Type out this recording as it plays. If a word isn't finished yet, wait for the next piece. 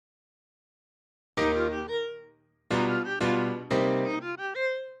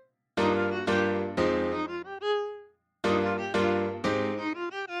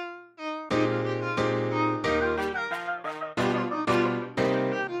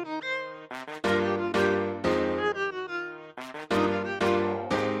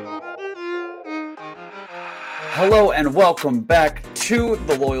Hello and welcome back to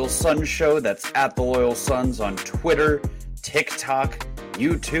The Loyal Sons Show. That's at The Loyal Sons on Twitter, TikTok,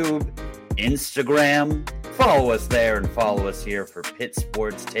 YouTube, Instagram. Follow us there and follow us here for Pitt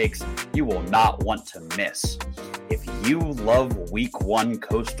Sports takes you will not want to miss. If you love Week 1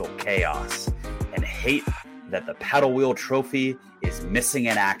 Coastal Chaos and hate that the Paddle Wheel Trophy is missing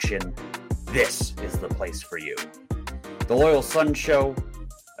in action, this is the place for you. The Loyal Sons Show,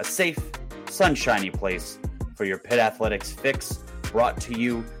 a safe, sunshiny place for your Pitt Athletics fix, brought to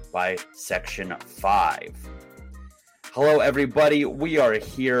you by Section 5. Hello, everybody. We are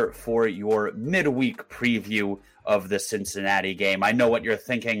here for your midweek preview of the Cincinnati game. I know what you're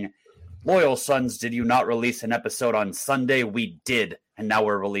thinking. Loyal Sons, did you not release an episode on Sunday? We did, and now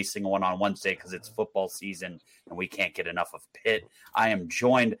we're releasing one on Wednesday because it's football season and we can't get enough of Pitt. I am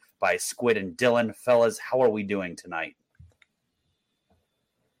joined by Squid and Dylan. Fellas, how are we doing tonight?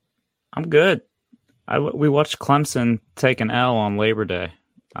 I'm good. We watched Clemson take an L on Labor Day.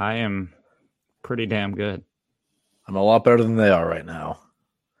 I am pretty damn good. I'm a lot better than they are right now.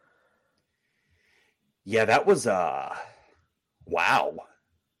 Yeah, that was wow.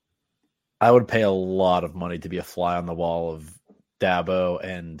 I would pay a lot of money to be a fly on the wall of Dabo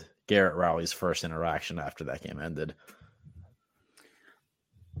and Garrett Rowley's first interaction after that game ended.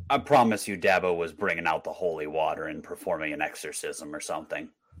 I promise you Dabo was bringing out the holy water and performing an exorcism or something.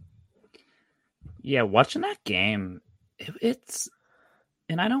 Yeah, watching that game, it's...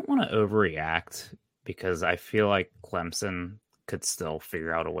 And I don't want to overreact because I feel like Clemson could still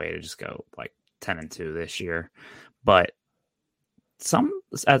figure out a way to just go like 10-2 this year. But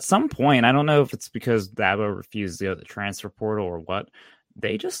at some point, I don't know if it's because Dabo refused to go to the transfer portal or what,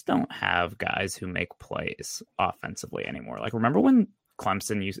 they just don't have guys who make plays offensively anymore. Like, remember when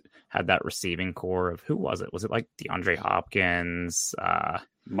Clemson had that receiving core of, who was it? Was it like DeAndre Hopkins?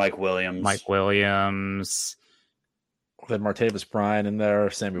 Mike Williams. Then Martavis Bryant in there,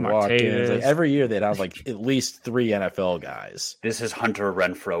 Sammy Watkins. Like every year they'd have like at least 3 NFL guys. This is Hunter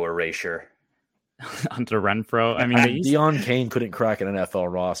Renfrow erasure. Hunter Renfrow. I mean, Deion Kane couldn't crack an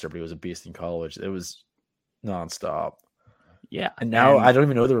NFL roster, but he was a beast in college. It was nonstop. Yeah. And now I don't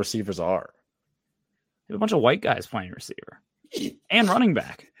even know who the receivers are. A bunch of white guys playing receiver and running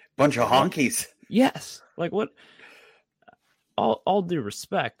back. Bunch of honkies. Yes. Like what? All due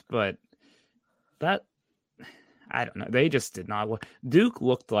respect, but that, I don't know. They just did not look. Duke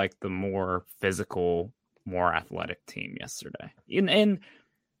looked like the more physical, more athletic team yesterday. And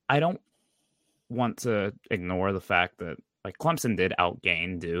I don't want to ignore the fact that like Clemson did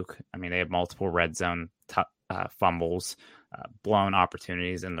outgain Duke. I mean, they had multiple red zone fumbles, blown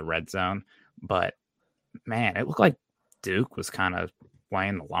opportunities in the red zone. But man, it looked like Duke was kind of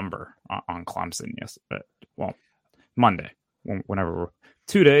laying the lumber on Clemson. Yes, well, Monday, whenever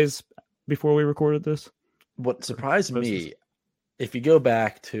 2 days before we recorded this. What surprised me, if you go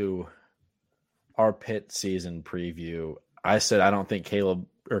back to our Pitt season preview, I said I don't think Cade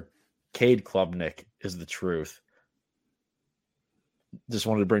Klubnik is the truth. Just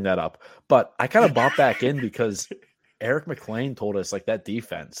wanted to bring that up. But I kind of bought back in because Eric McLean told us like that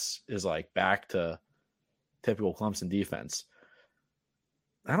defense is like back to typical Clemson defense.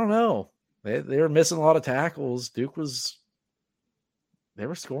 I don't know. They were missing a lot of tackles. They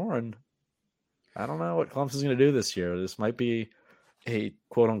were scoring. I don't know what Clemson's going to do this year. This might be a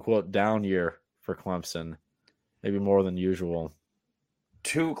quote-unquote down year for Clemson, maybe more than usual.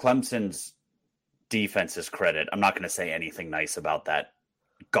 To Clemson's defense's credit, I'm not going to say anything nice about that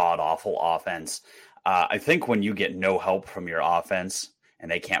god-awful offense. I think when you get no help from your offense and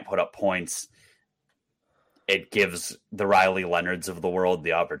they can't put up points, it gives the Riley Leonards of the world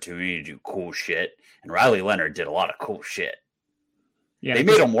the opportunity to do cool shit. And Riley Leonard did a lot of cool shit. Yeah, they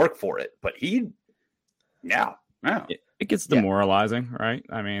made him work for it, but it gets demoralizing, right?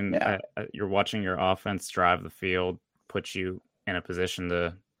 I mean, you're watching your offense drive the field, put you in a position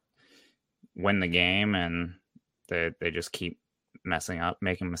to win the game, and they just keep messing up,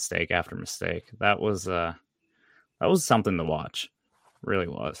 making mistake after mistake. That was something to watch, really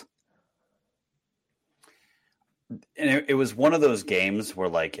was. And it was one of those games where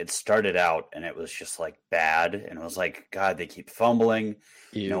like it started out and it was just like bad. And it was like, God, they keep fumbling.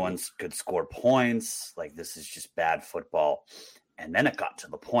 Ew. No one could score points. Like, this is just bad football. And then it got to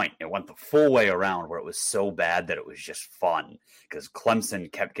the point. It went the full way around where it was so bad that it was just fun because Clemson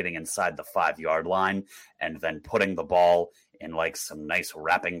kept getting inside the 5-yard line and then putting the ball in like some nice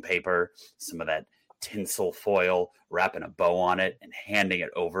wrapping paper, some of that tinsel foil, wrapping a bow on it and handing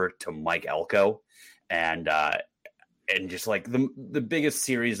it over to Mike Elko. And and just like the biggest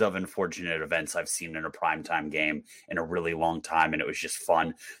series of unfortunate events I've seen in a primetime game in a really long time. And it was just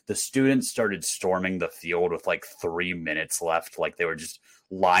fun. The students started storming the field with like 3 minutes left. Like they were just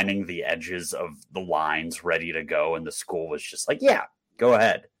lining the edges of the lines ready to go. And the school was just like, yeah, go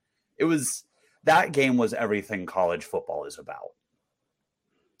ahead. That game was everything college football is about.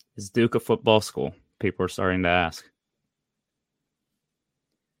 Is Duke a football school? People are starting to ask.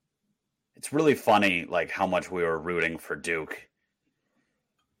 It's really funny, like how much we were rooting for Duke.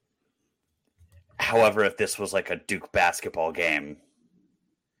 However, if this was like a Duke basketball game,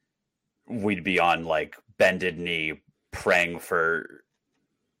 we'd be on like bended knee praying for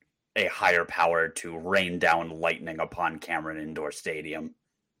a higher power to rain down lightning upon Cameron Indoor Stadium.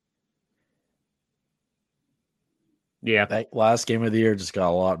 Yeah. That last game of the year just got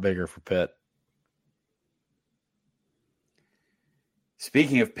a lot bigger for Pitt.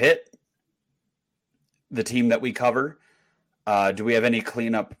 Speaking of Pitt, the team that we cover, do we have any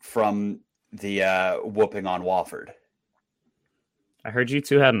cleanup from the whooping on Wofford? I heard you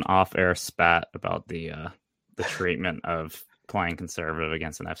two had an off-air spat about the treatment of playing conservative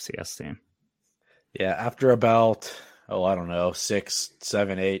against an FCS team. Yeah, after about, I don't know, 6,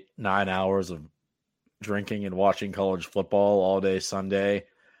 7, 8, 9 hours of drinking and watching college football all day Sunday,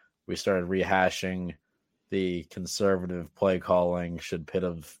 we started rehashing the conservative play calling should Pitt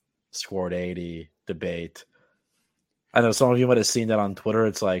have scored 80 debate. I know some of you might have seen that on Twitter.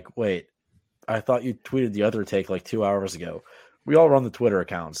 It's like, wait, I thought you tweeted the other take like 2 hours ago. We all run the Twitter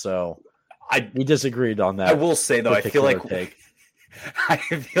account, so we disagreed on that. I will say though, I feel like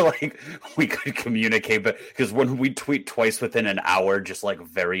we could communicate, but because when we tweet twice within an hour, just like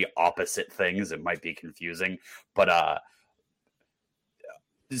very opposite things, it might be confusing. But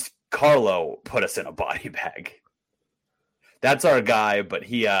Carlo put us in a body bag. That's our guy, but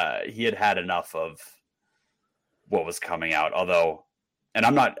he had enough of what was coming out. Although, and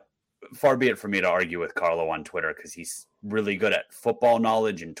I'm not, far be it for me to argue with Carlo on Twitter because he's really good at football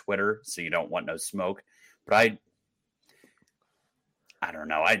knowledge and Twitter, so you don't want no smoke. But I don't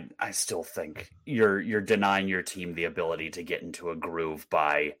know. I still think you're denying your team the ability to get into a groove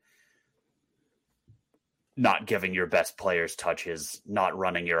by not giving your best players touches, not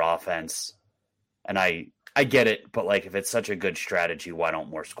running your offense. And I get it, but like if it's such a good strategy, why don't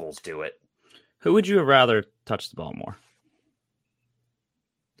more schools do it? Who would you have rather touch the ball more?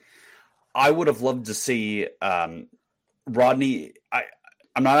 I would have loved to see Rodney.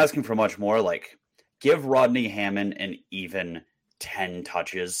 I'm not asking for much more. Like give Rodney Hammond an even 10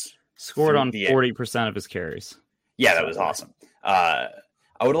 touches. Scored on 40% of his carries. Yeah, that was awesome. I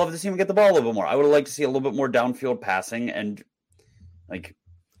would love to see him get the ball a little bit more. I would have liked to see a little bit more downfield passing and like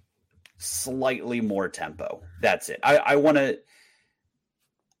slightly more tempo. That's it. I want to.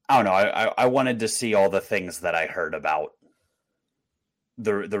 I don't know. I wanted to see all the things that I heard about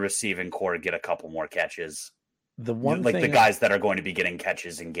the receiving core get a couple more catches. The one like thing the guys that are going to be getting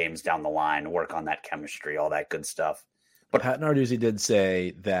catches in games down the line, work on that chemistry, all that good stuff. But Pat Narduzzi did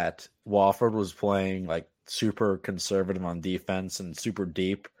say that Wofford was playing like super conservative on defense and super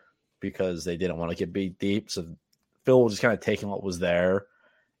deep because they didn't want to get beat deep. So Phil was just kind of taking what was there.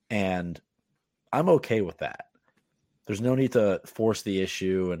 And I'm okay with that. There's no need to force the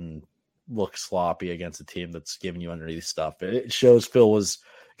issue and look sloppy against a team that's giving you underneath stuff. It shows Phil was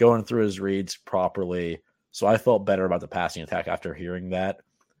going through his reads properly. So I felt better about the passing attack after hearing that.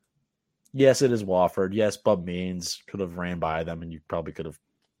 Yes, it is Wofford. Yes, Bub Means could have ran by them and you probably could have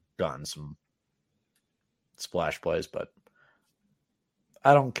gotten some splash plays, but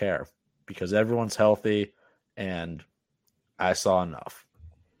I don't care because everyone's healthy and I saw enough.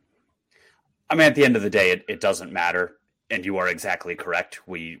 I mean, at the end of the day, it doesn't matter. And you are exactly correct.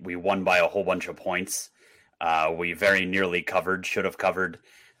 We won by a whole bunch of points. We very nearly covered, should have covered.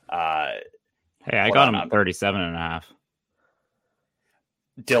 Hey, I got him 37.5.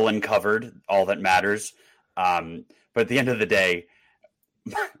 Dylan covered, all that matters. But at the end of the day,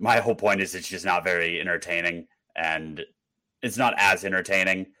 my whole point is it's just not very entertaining. And it's not as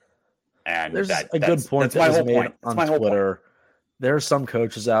entertaining. And there's a good point that's my whole point point. On my whole Twitter. Point. There are some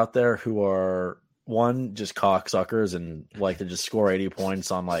coaches out there who are, one, just cocksuckers and like to just score 80 points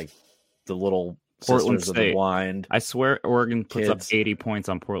on like the little Portland sisters of State. the blind. I swear Oregon puts kids. up 80 points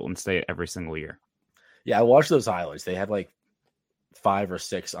on Portland State every single year. Yeah, I watched those highlights. They had like 5 or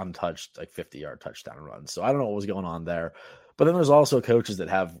 6 untouched, like 50-yard touchdown runs. So I don't know what was going on there. But then there's also coaches that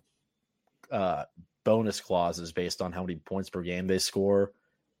have bonus clauses based on how many points per game they score.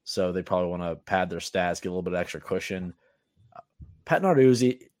 So they probably want to pad their stats, get a little bit of extra cushion. Pat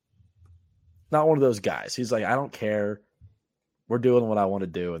Narduzzi, not one of those guys. He's like, I don't care we're doing what I want to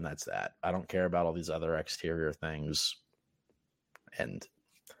do, and that's that. I don't care about all these other exterior things. And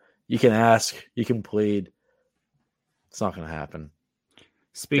you can ask, you can plead. It's not going to happen.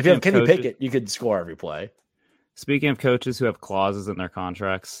 Speaking if you have of Kenny coaches, Pickett, you could score every play. Speaking of coaches who have clauses in their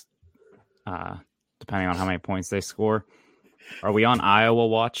contracts, depending on how many points they score, are we on Iowa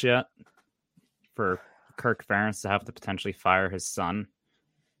watch yet for Kirk Ferentz to have to potentially fire his son?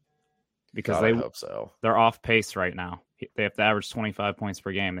 Because God, I hope so. They're off pace right now. They have to average 25 points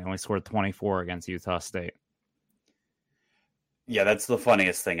per game. They only scored 24 against Utah State. Yeah, that's the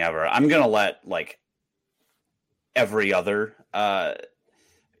funniest thing ever. I'm going to let every other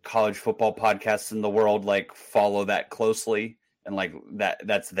college football podcast in the world follow that closely, and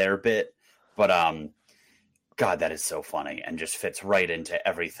that's their bit. But God, that is so funny and just fits right into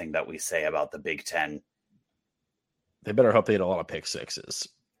everything that we say about the Big Ten. They better hope they get a lot of pick sixes.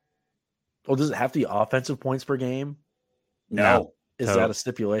 Well, does it have to be offensive points per game? No. Is that a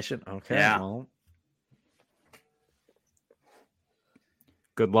stipulation? Okay. Yeah. Well,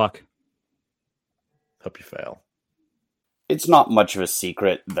 good luck. Hope you fail. It's not much of a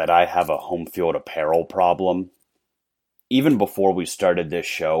secret that I have a home field apparel problem. Even before we started this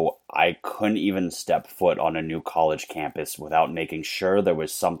show, I couldn't even step foot on a new college campus without making sure there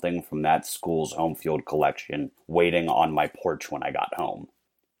was something from that school's home field collection waiting on my porch when I got home.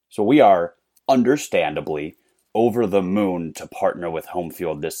 So we are, understandably, over the moon to partner with Home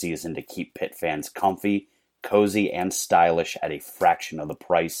Field this season to keep Pitt fans comfy, cozy, and stylish at a fraction of the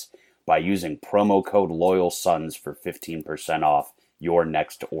price by using promo code LOYALSONS for 15% off your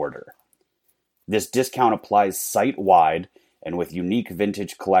next order. This discount applies site-wide and with unique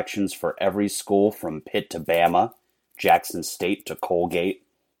vintage collections for every school from Pitt to Bama, Jackson State to Colgate,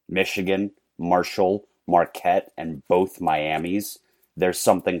 Michigan, Marshall, Marquette, and both Miamis. There's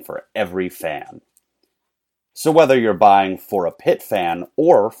something for every fan. So whether you're buying for a Pitt fan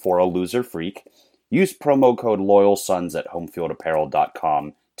or for a loser freak, use promo code LOYALSONS at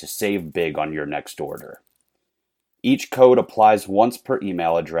homefieldapparel.com to save big on your next order. Each code applies once per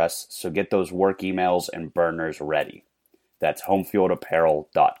email address, so get those work emails and burners ready. That's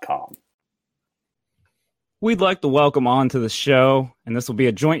homefieldapparel.com. We'd like to welcome on to the show, and this will be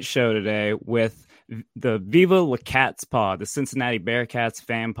a joint show today with the Viva La Cats pod, the Cincinnati Bearcats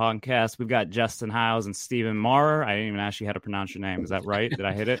fan podcast. We've got Justin Hiles and Stephen Maurer. I didn't even ask you how to pronounce your name. Is that right? Did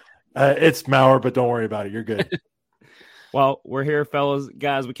I hit it? It's Maurer, but don't worry about it. You're good. Well, we're here, fellas.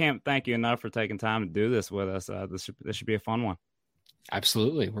 Guys, we can't thank you enough for taking time to do this with us. This should be a fun one.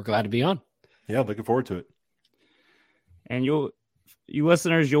 Absolutely. We're glad to be on. Yeah, looking forward to it. And you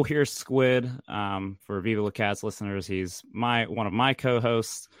listeners, you'll hear Squid. For Viva La Cats listeners, he's one of my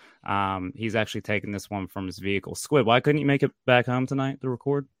co-hosts. He's actually taking this one from his vehicle. Squid, why couldn't you make it back home tonight to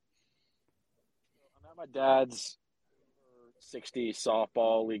record? I'm at my dad's 60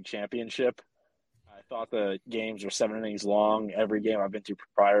 softball league championship. I thought the games were 7 innings long. Every game I've been to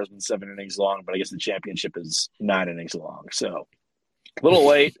prior has been 7 innings long, but I guess the championship is 9 innings long. So a little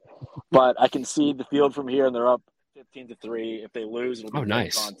late, but I can see the field from here, and they're up 15-3. If they lose, it'll be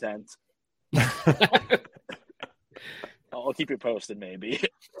nice content. I'll keep you posted, maybe.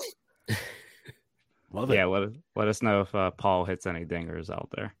 Love it. Yeah, let us know if Paul hits any dingers out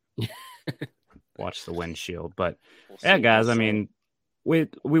there. Watch the windshield. But yeah, guys, I mean, we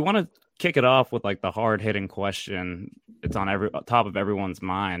want to kick it off with the hard hitting question. It's on top of everyone's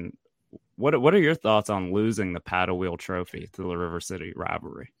mind. What are your thoughts on losing the paddle wheel trophy to the River City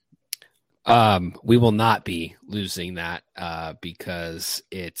Rivalry? We will not be losing that because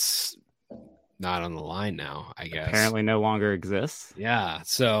it's not on the line now, I guess. Apparently no longer exists. Yeah.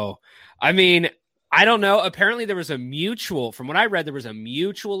 So, I mean, I don't know. Apparently from what I read, there was a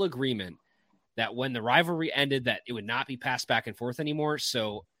mutual agreement that when the rivalry ended, that it would not be passed back and forth anymore.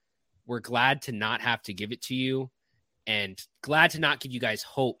 So we're glad to not have to give it to you, and glad to not give you guys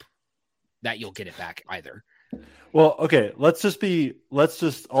hope that you'll get it back either. Well, okay, let's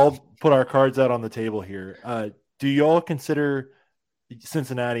just all put our cards out on the table here. Do you all consider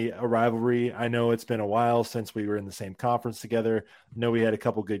Cincinnati a rivalry? I know it's been a while since we were in the same conference together. I know we had a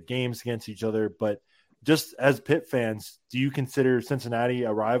couple good games against each other, but just as Pitt fans, do you consider Cincinnati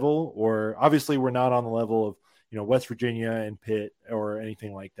a rival? Or obviously we're not on the level of, West Virginia and Pitt or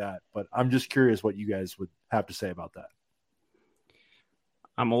anything like that, but I'm just curious what you guys would have to say about that.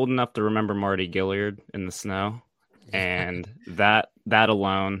 I'm old enough to remember Marty Gilliard in the snow, and that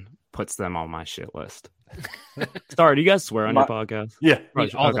alone puts them on my shit list. Sorry, do you guys swear on your podcast? Yeah,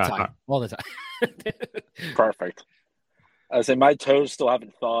 all the time. All the time. Perfect. I would say my toes still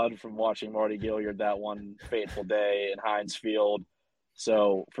haven't thawed from watching Marty Gilliard that one fateful day in Heinz Field.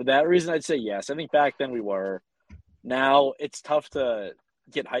 So for that reason, I'd say yes. I think back then we were. Now it's tough to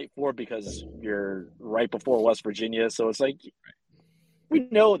get hype for because you're right before West Virginia. So it's like, we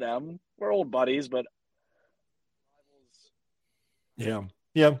know them. We're old buddies, but Yeah.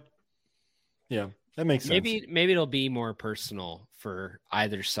 That makes sense. Maybe it'll be more personal for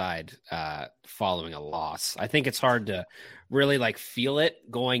either side following a loss. I think it's hard to really like feel it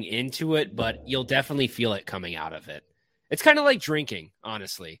going into it, but you'll definitely feel it coming out of it. It's kind of like drinking,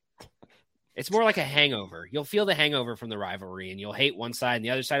 honestly. It's more like a hangover. You'll feel the hangover from the rivalry, and you'll hate one side, and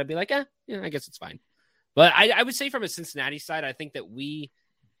the other side will be like, yeah, I guess it's fine. But I would say from a Cincinnati side, I think that we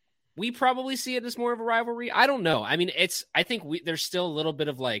probably see it as more of a rivalry. I don't know. I mean, I think there's still a little bit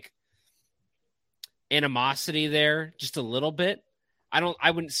of like animosity there, just a little bit.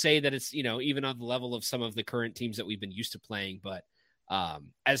 I wouldn't say that it's, even on the level of some of the current teams that we've been used to playing. But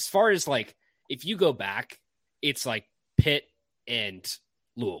as far as like, if you go back, it's like Pitt and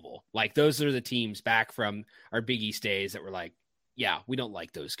Louisville. Like those are the teams back from our Big East days that were like, yeah, we don't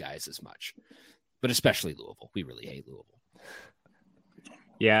like those guys as much, but especially Louisville. We really hate Louisville.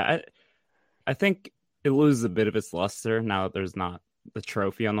 Yeah. I think it loses a bit of its luster now that there's not the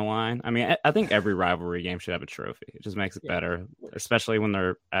trophy on the line. I mean, I think every rivalry game should have a trophy. It just makes it better, especially when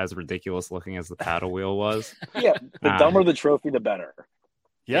they're as ridiculous looking as the paddle wheel was. Yeah, the dumber the trophy, the better.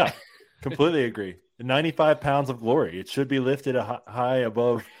 Yeah, completely agree. 95 pounds of glory. It should be lifted high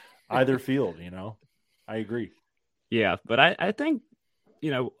above either field, I agree. Yeah, but I think,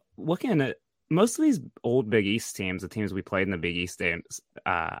 looking at most of these old Big East teams, the teams we played in the Big East games,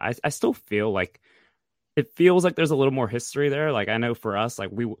 I still feel like it feels like there's a little more history there. Like I know for us, like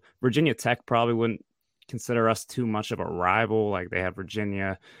Virginia Tech probably wouldn't consider us too much of a rival. Like they have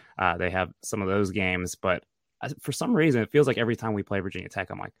Virginia, they have some of those games, but for some reason, it feels like every time we play Virginia Tech,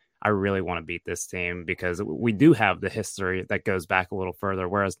 I'm like, I really want to beat this team because we do have the history that goes back a little further.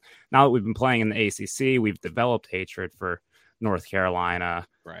 Whereas now that we've been playing in the ACC, we've developed hatred for North Carolina,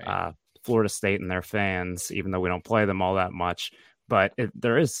 right. Florida State and their fans, even though we don't play them all that much. But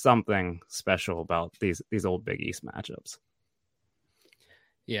there is something special about these old Big East matchups.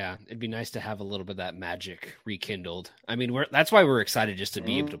 Yeah, it'd be nice to have a little bit of that magic rekindled. I mean, that's why we're excited just to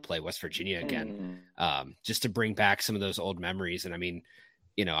be able to play West Virginia again, just to bring back some of those old memories. And I mean,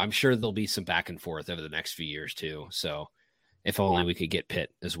 I'm sure there'll be some back and forth over the next few years too. So if only we could get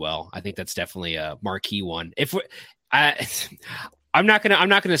Pitt as well. I think that's definitely a marquee one. I'm not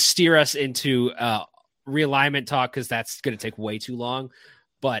gonna steer us into realignment talk because that's going to take way too long.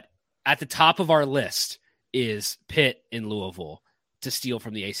 But at the top of our list is Pitt in Louisville to steal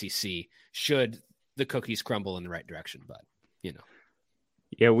from the ACC should the cookies crumble in the right direction. But,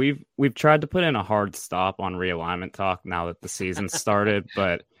 Yeah, we've tried to put in a hard stop on realignment talk now that the season started.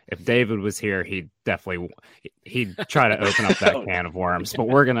 But if David was here, he'd try to open up that can of worms. But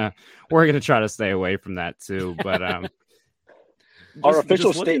we're gonna try to stay away from that too. But our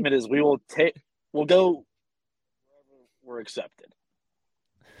official statement is we'll go wherever we're accepted.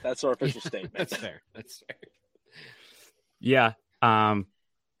 That's our official statement. That's fair. Yeah.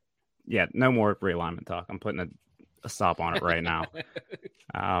 Yeah, no more realignment talk. I'm putting a stop on it right now.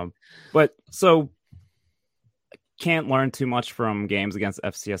 But so can't learn too much from games against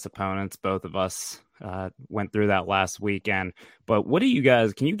FCS opponents. Both of us went through that last weekend. But what do you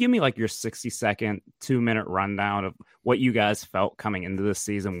guys, can you give me like your 60-second, 2-minute rundown of what you guys felt coming into this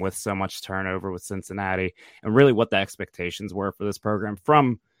season with so much turnover with Cincinnati and really what the expectations were for this program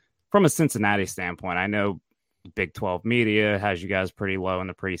from a Cincinnati standpoint? I know Big 12 media has you guys pretty low in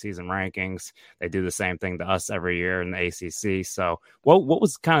the preseason rankings. They do the same thing to us every year in the ACC. So what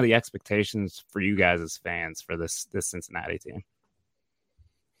was kind of the expectations for you guys as fans for this Cincinnati team?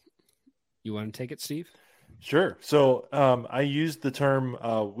 You want to take it, Steve? Sure. So I used the term,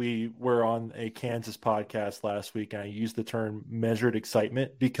 we were on a Kansas podcast last week, and I used the term measured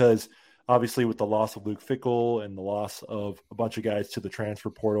excitement because obviously with the loss of Luke Fickell and the loss of a bunch of guys to the transfer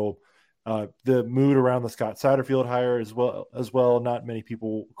portal, the mood around the Scott Satterfield hire as well. Not many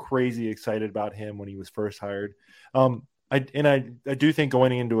people crazy excited about him when he was first hired. I do think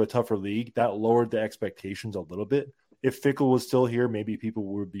going into a tougher league, that lowered the expectations a little bit. If Fickell was still here, maybe people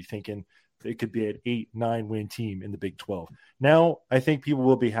would be thinking it could be an 8-9 win team in the Big 12. Now, I think people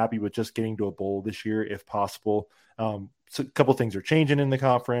will be happy with just getting to a bowl this year if possible. So a couple things are changing in the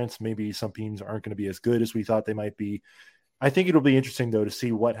conference. Maybe some teams aren't going to be as good as we thought they might be. I think it'll be interesting, though, to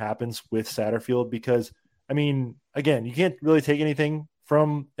see what happens with Satterfield because, I mean, again, you can't really take anything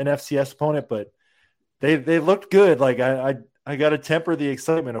from an FCS opponent, but they looked good. Like I got to temper the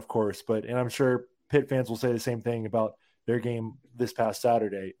excitement, of course, and I'm sure Pitt fans will say the same thing about their game this past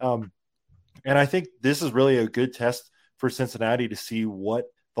Saturday. And I think this is really a good test for Cincinnati to see what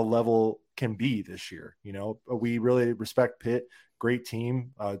the level can be this year. You know, we really respect Pitt, great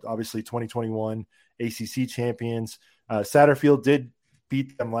team. Obviously 2021 ACC champions. Satterfield did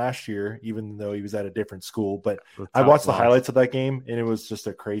beat them last year, even though he was at a different school, but I watched the highlights of that game and it was just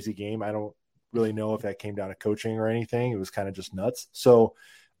a crazy game. I don't really know if that came down to coaching or anything. It was kind of just nuts. So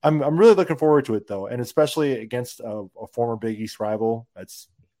I'm really looking forward to it though. And especially against a former Big East rival. That's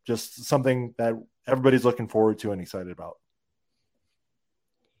just something that everybody's looking forward to and excited about.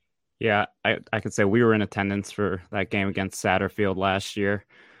 Yeah, I could say we were in attendance for that game against Satterfield last year.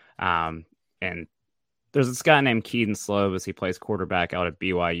 And there's this guy named Keaton Slovis. He plays quarterback out at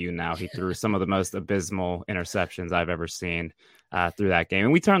BYU now. He threw some of the most abysmal interceptions I've ever seen through that game.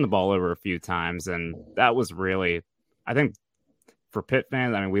 And we turned the ball over a few times. And that was really, I think, for Pitt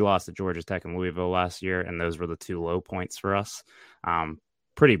fans, I mean, we lost to Georgia Tech and Louisville last year, and those were the two low points for us.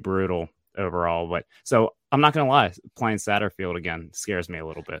 Pretty brutal overall. But so I'm not going to lie, playing Satterfield again scares me a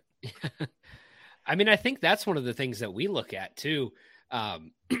little bit. I mean, I think that's one of the things that we look at too.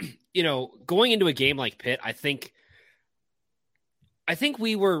 You know, going into a game like Pitt, I think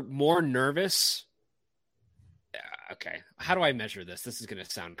we were more nervous. Okay, how do I measure this? This is going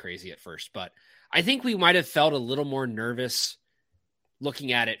to sound crazy at first, but I think we might have felt a little more nervous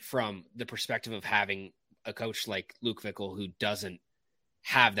looking at it from the perspective of having a coach like Luke Fickell who doesn't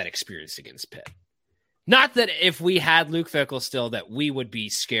have that experience against Pitt. Not that if we had Luke Fickell still that we would be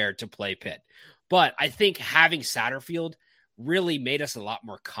scared to play Pitt, but I think having Satterfield really made us a lot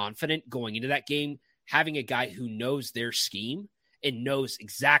more confident going into that game, having a guy who knows their scheme and knows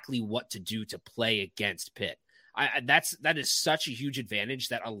exactly what to do to play against Pitt. That is such a huge advantage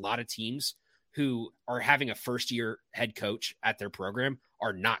that a lot of teams who are having a first-year head coach at their program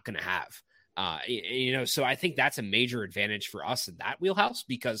are not going to have. You know, so I think that's a major advantage for us in that wheelhouse,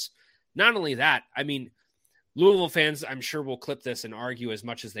 because not only that, I mean, Louisville fans, I'm sure will clip this and argue as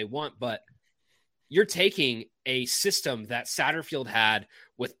much as they want, but you're taking a system that Satterfield had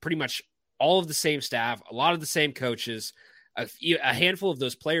with pretty much all of the same staff, a lot of the same coaches, a handful of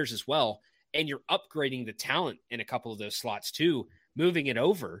those players as well, and you're upgrading the talent in a couple of those slots too, moving it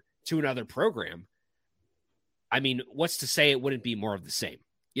over to another program. I mean, what's to say it wouldn't be more of the same?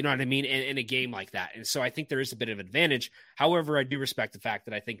 You know what I mean? In a game like that. And so I think there is a bit of advantage. However, I do respect the fact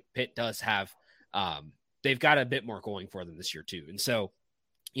that I think Pitt does have, they've got a bit more going for them this year too. And so,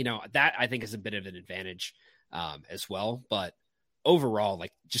 you know, that I think is a bit of an advantage as well. But overall,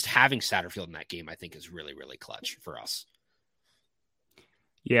 like just having Satterfield in that game, I think is really, really clutch for us.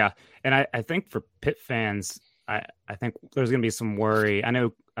 Yeah. And I think for Pitt fans, I think there's going to be some worry. I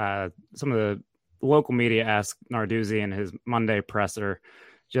know some of the local media asked Narduzzi in his Monday presser,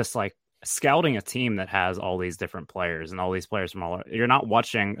 just like scouting a team that has all these different players and all these players from all. You're not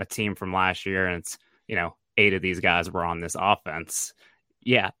watching a team from last year and it's, you know, 8 of these guys were on this offense.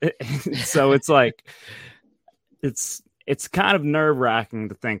 Yeah. So it's like, it's kind of nerve wracking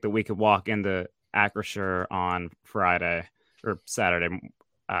to think that we could walk into Acrisure on Friday or Saturday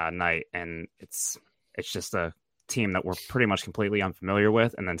night and it's just a team that we're pretty much completely unfamiliar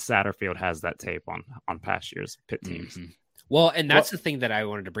with, and then Satterfield has that tape on past years Pitt teams. Mm-hmm. Well, and that's the thing that I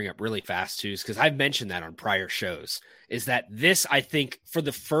wanted to bring up really fast too, is because I've mentioned that on prior shows, is that this, I think, for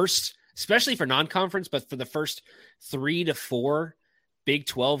the first, especially for non-conference, but for the first 3 to 4 Big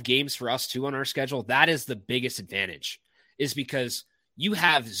 12 games for us too on our schedule, that is the biggest advantage, is because you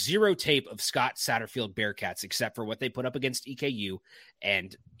have zero tape of Scott Satterfield Bearcats except for what they put up against EKU.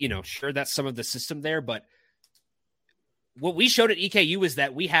 And, you know, sure, that's some of the system there, but what we showed at EKU is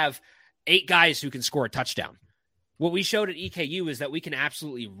that we have 8 guys who can score a touchdown. What we showed at EKU is that we can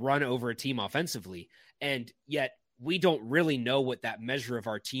absolutely run over a team offensively. And yet we don't really know what that measure of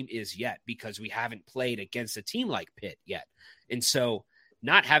our team is yet, because we haven't played against a team like Pitt yet. And so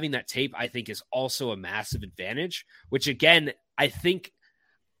not having that tape, I think, is also a massive advantage, which again, I think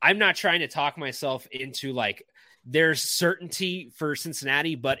I'm not trying to talk myself into like there's certainty for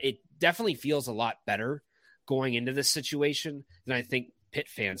Cincinnati, but it definitely feels a lot better going into this situation than I think Pitt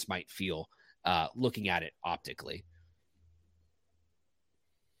fans might feel looking at it optically.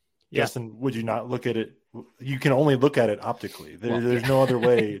 Yeah. Justin, would you not look at it? You can only look at it optically. There's no other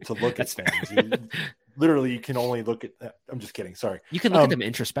way to look at fans. Literally, you can only look at that. I'm just kidding. Sorry. You can look at them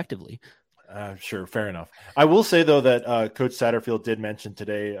introspectively. Sure. Fair enough. I will say, though, that Coach Satterfield did mention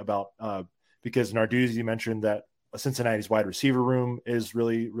today about because Narduzzi mentioned that Cincinnati's wide receiver room is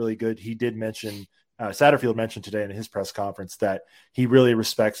really, really good. He did mention Satterfield mentioned today in his press conference that he really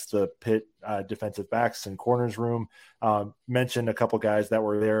respects the Pitt defensive backs and corners room. Mentioned a couple guys that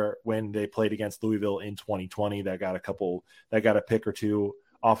were there when they played against Louisville in 2020 that got a pick or two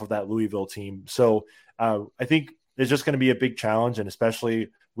off of that Louisville team. So I think it's just going to be a big challenge, and especially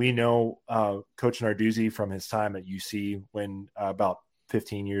We know Coach Narduzzi from his time at UC when about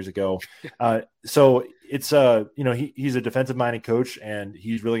 15 years ago. So it's he's a defensive minded coach, and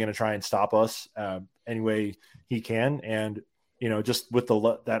he's really going to try and stop us any way he can. And just with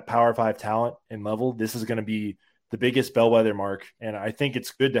that Power 5 talent and level, this is going to be the biggest bellwether mark. And I think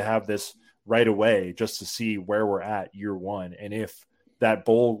it's good to have this right away just to see where we're at year one and if that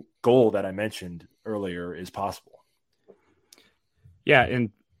bowl goal that I mentioned earlier is possible. Yeah, and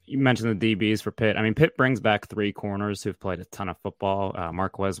you mentioned the DBs for Pitt. I mean, Pitt brings back 3 corners who've played a ton of football.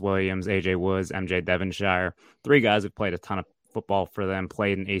 Marquez Williams, AJ Woods, MJ Devonshire. 3 guys who've played a ton of football for them,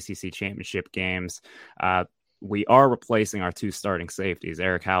 played in ACC championship games. We are replacing our 2 starting safeties.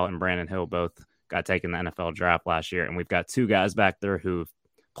 Eric Howlett and Brandon Hill both got taken in the NFL draft last year, and we've got 2 guys back there who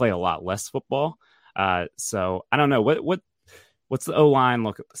play a lot less football. So I don't know what's the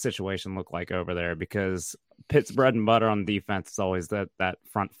O-line situation look like over there, because Pitt's bread and butter on defense is always that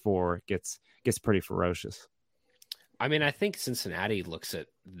front 4 gets pretty ferocious. I mean, I think Cincinnati looks at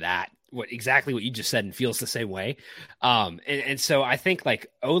that, exactly what you just said, and feels the same way. And so I think, like,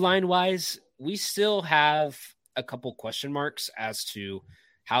 O-line wise, we still have a couple question marks as to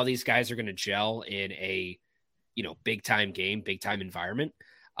how these guys are going to gel in a, big time game, big time environment.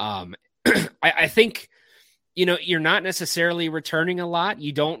 I think, you're not necessarily returning a lot.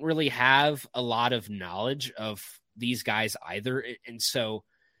 You don't really have a lot of knowledge of these guys either. And so,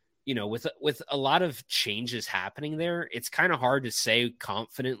 with a lot of changes happening there, it's kind of hard to say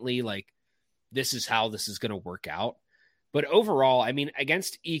confidently, like, this is how this is going to work out. But overall, I mean,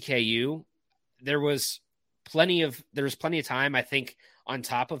 against EKU, there was plenty of time. I think on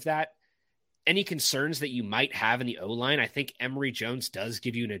top of that, any concerns that you might have in the O-line, I think Emory Jones does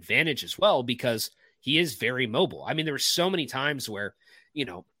give you an advantage as well, because he is very mobile. I mean, there were so many times where,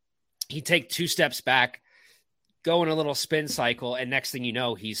 he'd take 2 steps back, go in a little spin cycle, and next thing you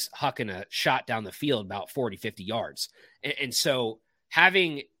know, he's hucking a shot down the field about 40, 50 yards. And so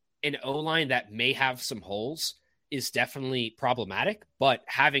having an O-line that may have some holes is definitely problematic, but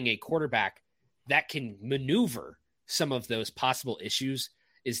having a quarterback that can maneuver some of those possible issues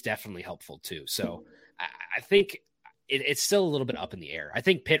is definitely helpful too. So I think it's still a little bit up in the air. I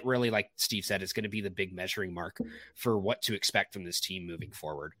think Pitt really, like Steve said, is going to be the big measuring mark for what to expect from this team moving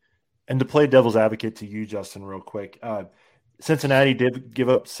forward. And to play devil's advocate to you, Justin, real quick, Cincinnati did give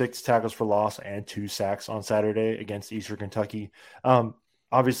up 6 tackles for loss and 2 sacks on Saturday against Eastern Kentucky.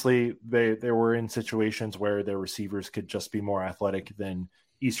 Obviously, they were in situations where their receivers could just be more athletic than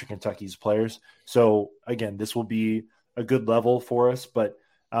Eastern Kentucky's players. So, again, this will be a good level for us. But,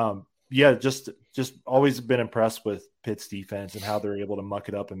 just always been impressed with Pitt's defense and how they're able to muck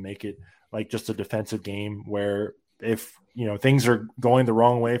it up and make it like just a defensive game where if, things are going the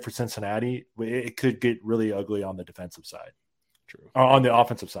wrong way for Cincinnati, it could get really ugly on the defensive side. True. On the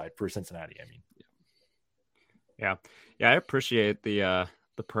offensive side for Cincinnati, I mean. Yeah, I appreciate the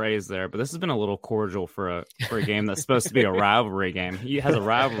praise there, but this has been a little cordial for a game that's supposed to be a rivalry game. He has a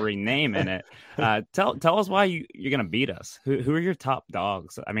rivalry name in it. Tell us why you're going to beat us. Who are your top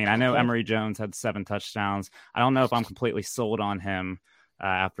dogs? I mean, I know Emory Jones had 7 touchdowns. I don't know if I'm completely sold on him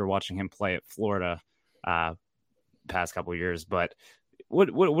after watching him play at Florida past couple of years, but what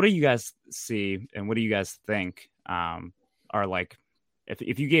do you guys see and what do you guys think are like,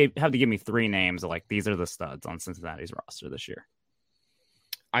 if you have to give me 3 names of like, these are the studs on Cincinnati's roster this year?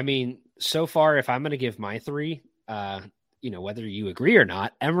 I mean, so far, if I'm going to give my 3, whether you agree or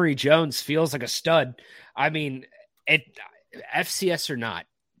not, Emory Jones feels like a stud. I mean, FCS or not,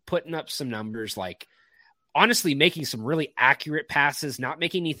 putting up some numbers, like honestly making some really accurate passes, not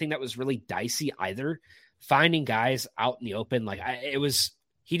making anything that was really dicey either, finding guys out in the open. Like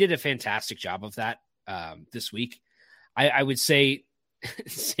he did a fantastic job of that this week. I would say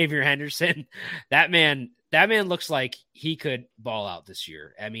Xavier Henderson, that man looks like he could ball out this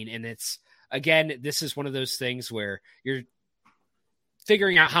year. I mean, and this is one of those things where you're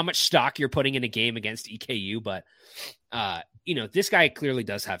figuring out how much stock you're putting in a game against EKU, but this guy clearly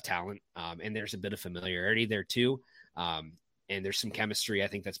does have talent, and there's a bit of familiarity there too. And there's some chemistry, I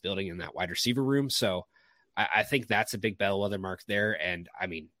think, that's building in that wide receiver room. So I think that's a big bellwether mark there. And I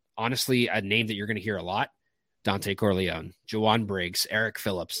mean, honestly, a name that you're going to hear a lot, Dante Corleone, Jawan Briggs, Eric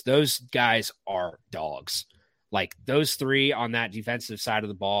Phillips, those guys are dogs. Like those 3 on that defensive side of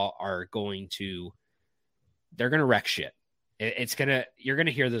the ball they're going to wreck shit. You're going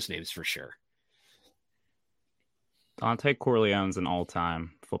to hear those names for sure. Dante Corleone's an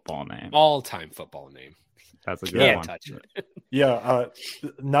all-time football name. That's a good one. Touch it. Yeah,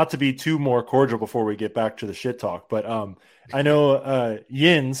 not to be too more cordial before we get back to the shit talk, but I know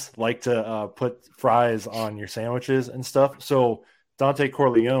Yins like to put fries on your sandwiches and stuff. So Dante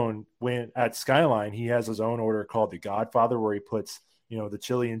Corleone, when at Skyline, he has his own order called the Godfather, where he puts, the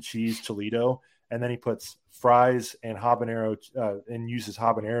chili and cheese Toledo, and then he puts fries and habanero and uses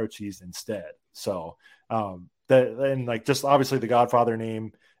habanero cheese instead. So just obviously the Godfather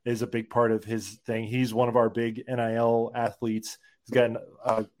name is a big part of his thing. He's one of our big NIL athletes.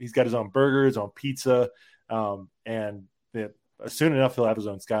 He's got his own burger, his own pizza, and soon enough he'll have his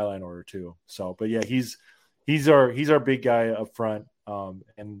own Skyline order too. So, but yeah, he's our big guy up front.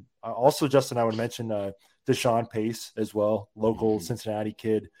 And also, Justin, I would mention Deshaun Pace as well, local Cincinnati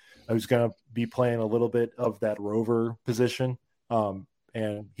kid who's going to be playing a little bit of that rover position.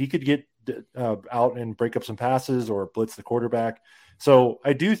 And he could get out and break up some passes or blitz the quarterback. So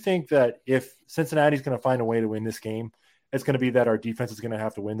I do think that if Cincinnati's going to find a way to win this game, it's going to be that our defense is going to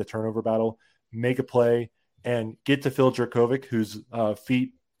have to win the turnover battle, make a play, and get to Phil Jerkovic, whose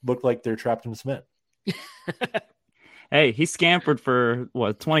feet look like they're trapped in cement. Hey, he scampered for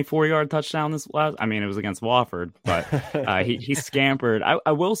 24-yard touchdown this last. I mean, it was against Wofford, but he scampered.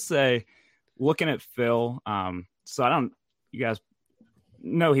 I will say, looking at Phil, you guys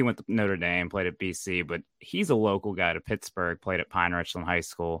know he went to Notre Dame, played at BC, but he's a local guy to Pittsburgh, played at Pine Richland High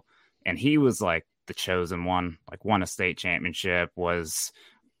School, and he was like the chosen one, like won a state championship, was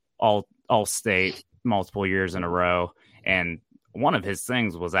all state multiple years in a row, and one of his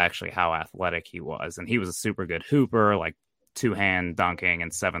things was actually how athletic he was. And he was a super good hooper, like two-hand dunking in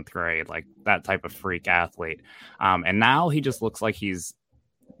 7th grade, like that type of freak athlete. And now he just looks like he's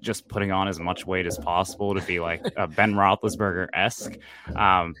just putting on as much weight as possible to be like a Ben Roethlisberger-esque.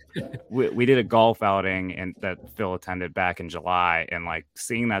 We did a golf outing and that Phil attended back in July, and like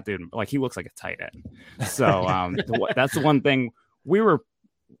seeing that dude, like he looks like a tight end. So that's the one thing we were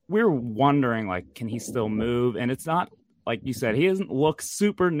wondering, like, can he still move? And it's not, like you said, he doesn't look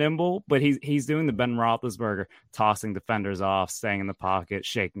super nimble, but he's doing the Ben Roethlisberger, tossing defenders off, staying in the pocket,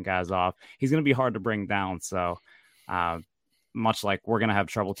 shaking guys off. He's going to be hard to bring down. So much like we're going to have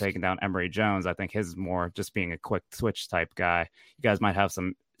trouble taking down Emory Jones, I think his is more just being a quick switch type guy. You guys might have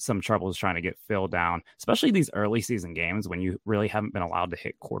some troubles trying to get Phil down, especially these early season games when you really haven't been allowed to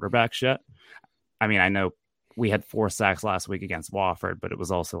hit quarterbacks yet. I mean, I know we had 4 sacks last week against Wofford, but it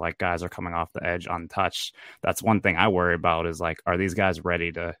was also like guys are coming off the edge untouched. That's one thing I worry about is like, are these guys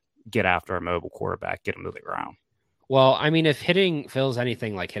ready to get after a mobile quarterback, get him to the ground? Well, I mean, if hitting Phil's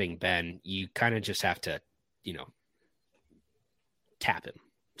anything like hitting Ben, you kind of just have to, tap him.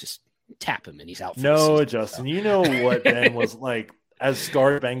 Just tap him and he's out. No, Justin, you know what Ben was like. As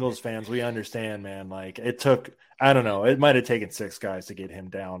scarred Bengals fans, we understand, man. Like it took, I don't know, it might have taken 6 guys to get him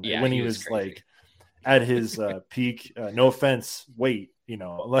down when he was like at his peak. No offense, weight,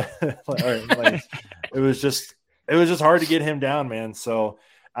 like, it was just hard to get him down, man. So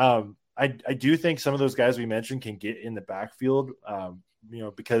I do think some of those guys we mentioned can get in the backfield,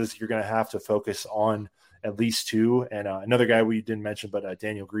 because you're going to have to focus on at least 2. And another guy we didn't mention, but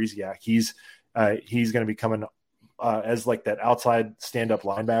Daniel Griesiak, he's going to be coming as like that outside stand-up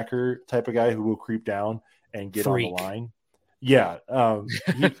linebacker type of guy who will creep down and get on the line. Yeah,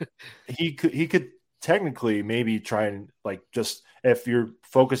 he could technically maybe try and like, just if you're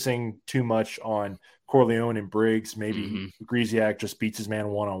focusing too much on Corleone and Briggs, maybe Griesiak just beats his man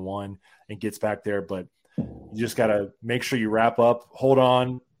one-on-one and gets back there. But you just got to make sure you wrap up, hold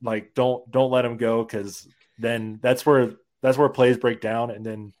on, like don't let him go, because then that's where plays break down. And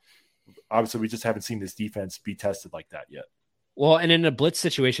then obviously we just haven't seen this defense be tested like that yet. Well, and in a blitz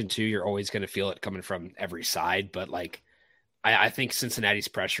situation too, you're always going to feel it coming from every side. But like, I think Cincinnati's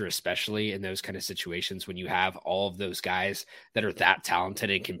pressure, especially in those kind of situations when you have all of those guys that are that talented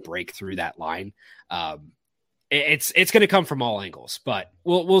and can break through that line, it's going to come from all angles. But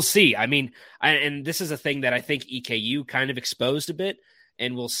we'll see. I mean, and this is a thing that I think EKU kind of exposed a bit,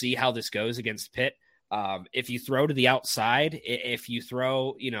 and we'll see how this goes against Pitt. If you throw to the outside, if you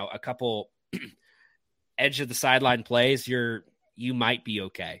throw, a couple edge of the sideline plays, you might be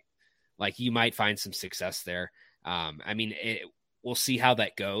okay. Like you might find some success there. I mean, we'll see how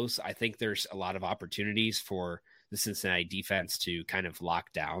that goes. I think there's a lot of opportunities for the Cincinnati defense to kind of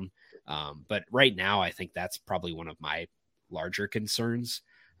lock down. But right now, I think that's probably one of my larger concerns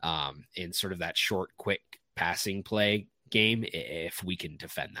in sort of that short, quick passing play game, if we can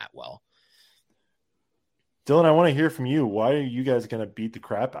defend that well. Dylan, I want to hear from you. Why are you guys going to beat the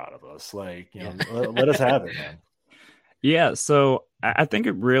crap out of us? Like, let us have it, man. Yeah, so I think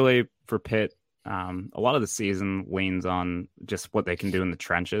it really, for Pitt, a lot of the season leans on just what they can do in the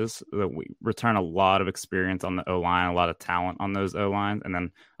trenches. We return a lot of experience on the O-line, a lot of talent on those O-lines. And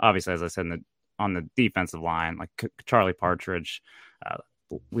then obviously, as I said, on the defensive line, like Charlie Partridge,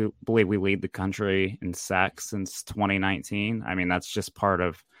 we believe we lead the country in sacks since 2019. I mean, that's just part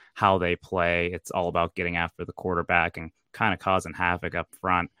of how they play. It's all about getting after the quarterback and kind of causing havoc up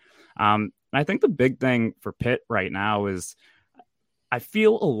front. And I think the big thing for Pitt right now is I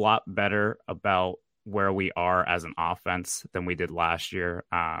feel a lot better about where we are as an offense than we did last year.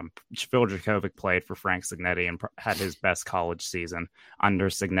 Phil Dracovic played for Frank Signetti and had his best college season under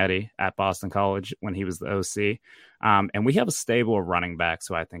Signetti at Boston College when he was the OC. And we have a stable of running backs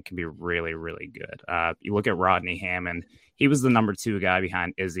who I think can be really, really good. You look at Rodney Hammond, he was the number 2 guy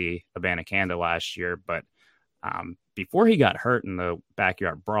behind Izzy Abanikanda last year, but before he got hurt in the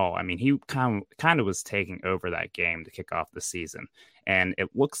backyard brawl, I mean, he kind of was taking over that game to kick off the season. And it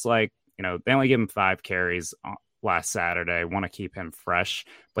looks like, they only give him 5 carries last Saturday. Want to keep him fresh,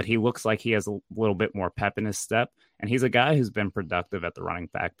 but he looks like he has a little bit more pep in his step. And he's a guy who's been productive at the running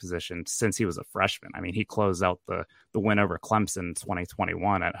back position since he was a freshman. I mean, he closed out the win over Clemson in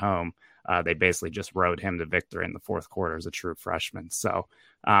 2021 at home. They basically just rode him to victory in the fourth quarter as a true freshman. So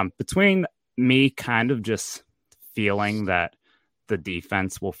between me kind of just feeling that the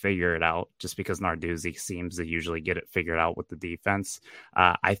defense will figure it out just because Narduzzi seems to usually get it figured out with the defense.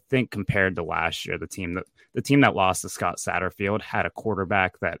 I think compared to last year, the team that lost to Scott Satterfield had a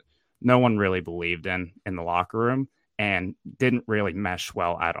quarterback that no one really believed in the locker room and didn't really mesh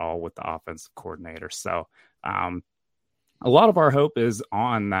well at all with the offensive coordinator. So a lot of our hope is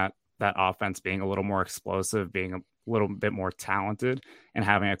on that offense being a little more explosive, being a little bit more talented, and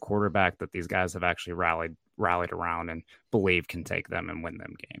having a quarterback that these guys have actually rallied around and believe can take them and win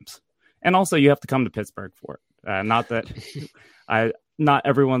them games. And also you have to come to Pittsburgh for it. Not that not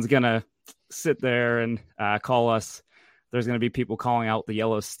everyone's going to sit there and call us. There's going to be people calling out the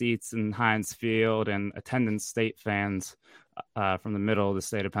yellow seats in Heinz Field, and attendance state fans from the middle of the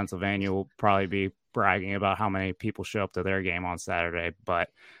state of Pennsylvania will probably be bragging about how many people show up to their game on Saturday. But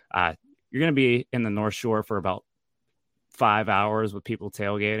you're going to be in the North Shore for about 5 hours with people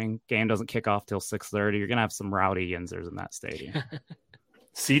tailgating. Game doesn't kick off till 6:30. You're gonna have some rowdy Yinzers in that stadium.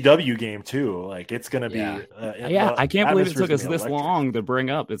 CW game too. Like it's gonna be. I can't believe it took us this long to bring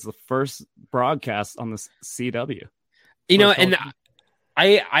up. It's the first broadcast on the CW. And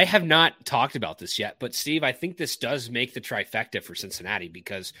I have not talked about this yet, but Steve, I think this does make the trifecta for Cincinnati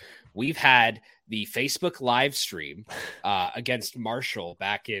because we've had the Facebook live stream against Marshall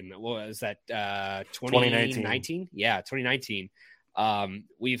back in, what was that, 2019? Yeah, 2019.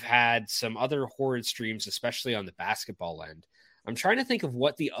 We've had some other horrid streams, especially on the basketball end. I'm trying to think of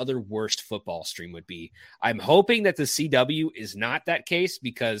what the other worst football stream would be. I'm hoping that the CW is not that case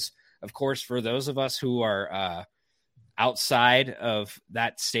because, of course, for those of us who are outside of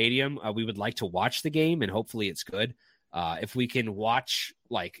that stadium, we would like to watch the game, and hopefully it's good. If we can watch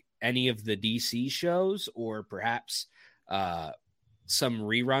like any of the DC shows or perhaps some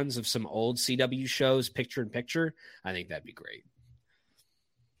reruns of some old CW shows, picture in picture, I think that'd be great.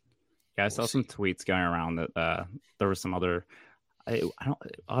 Yeah, I saw some tweets going around that there was some other. I don't.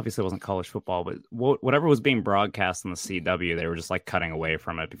 Obviously, it wasn't college football, but whatever was being broadcast on the CW, they were just like cutting away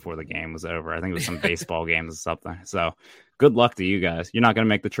from it before the game was over. I think it was some baseball games or something. So, good luck to you guys. You're not going to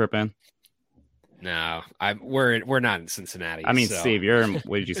make the trip in. No, we're not in Cincinnati. I mean, so. Steve,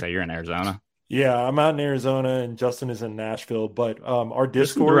 what did you say? You're in Arizona? Yeah, I'm out in Arizona, and Justin is in Nashville. But our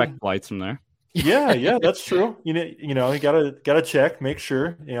Discord direct flights from there. Yeah, that's true. You gotta check, make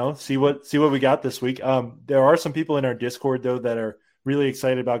sure, see what we got this week. There are some people in our Discord though that are really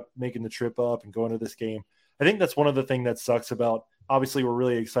excited about making the trip up and going to this game. I think that's one of the things that sucks about. Obviously, we're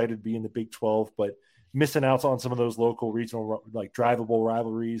really excited to be in the Big 12, but missing out on some of those local, regional, like drivable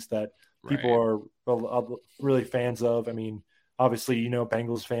rivalries that people are really fans of. I mean, obviously,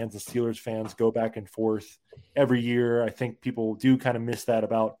 Bengals fans and Steelers fans go back and forth every year. I think people do kind of miss that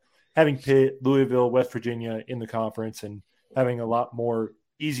about having Pitt, Louisville, West Virginia in the conference and having a lot more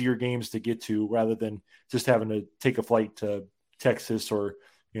easier games to get to rather than just having to take a flight to Texas or,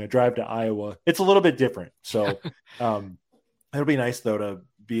 drive to Iowa. It's a little bit different. So it'll be nice though, to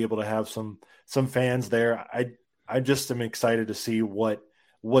be able to have some fans there. I just am excited to see what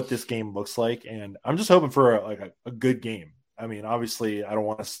this game looks like. And I'm just hoping for a good game. I mean, obviously I don't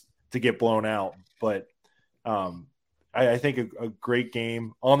want us to get blown out, but I think a great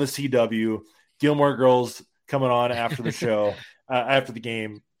game on the CW. Gilmore Girls coming on after the show, after the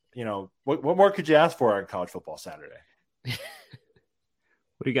game. What more could you ask for on college football Saturday?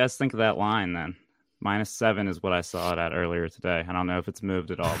 What do you guys think of that line then? -7 is what I saw it at earlier today. I don't know if it's moved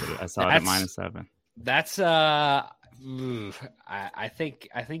at all, but I saw it at -7. That's I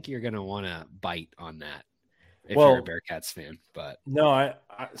think you're gonna want to bite on that. if you're a Bearcats fan. But no, I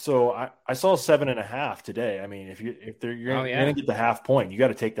saw 7.5 today. I mean, you're going to get the half point, you got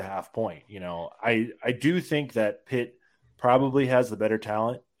to take the half point. You know, I do think that Pitt probably has the better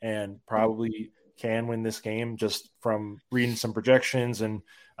talent and probably can win this game just from reading some projections and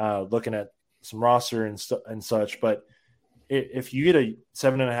looking at some roster and such. But if you get a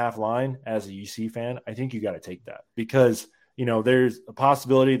 7.5 line as a UC fan, I think you got to take that because, you know, there's a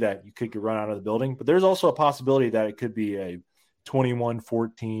possibility that you could get run out of the building, but there's also a possibility that it could be a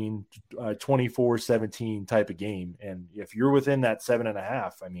 21-14, 24-17 type of game. And if you're within that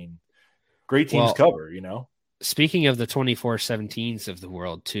 7.5, I mean, great teams cover, you know. Speaking of the 24-17s of the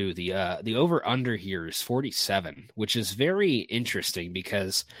world too, the over under here is 47, which is very interesting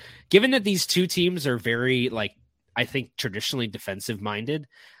because given that these two teams are very, like, I think traditionally defensive minded,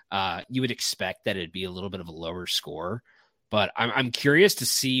 you would expect that it'd be a little bit of a lower score. But I'm curious to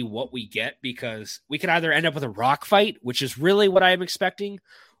see what we get because we could either end up with a rock fight, which is really what I am expecting,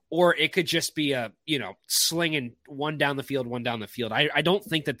 or it could just be a, you know, slinging one down the field. I don't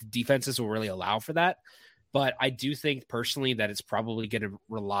think that the defenses will really allow for that. But I do think personally that it's probably going to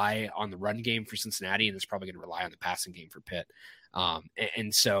rely on the run game for Cincinnati, and it's probably going to rely on the passing game for Pitt.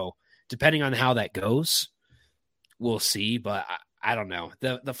 And so depending on how that goes, we'll see. But I don't know.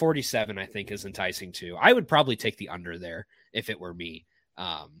 The 47, I think, is enticing too. I would probably take the under there if it were me.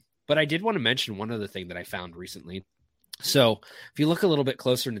 But I did want to mention one other thing that I found recently. So if you look a little bit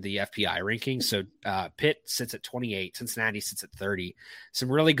closer into the FPI rankings, so Pitt sits at 28, Cincinnati sits at 30.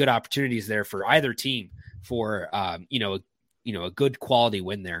 Some really good opportunities there for either team for a good quality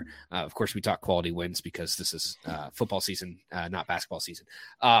win there. Of course, we talk quality wins because this is football season, not basketball season.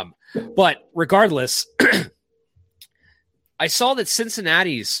 But regardless, I saw that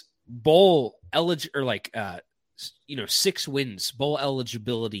Cincinnati's bowl eligible, 6 wins, bowl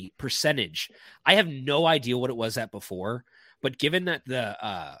eligibility percentage. I have no idea what it was at before, but given that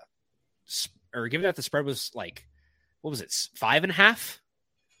the spread was like, what was it, 5.5?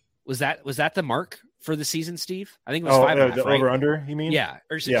 Was that the mark for the season, Steve? I think it was 5.5. The over under, you mean? Yeah.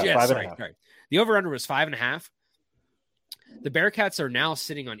 5.5. Sorry. The over under was 5.5. The Bearcats are now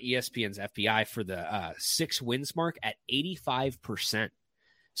sitting on ESPN's FPI for the 6 wins mark at 85%.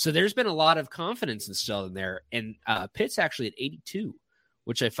 So there's been a lot of confidence instilled in there. And Pitt's actually at 82,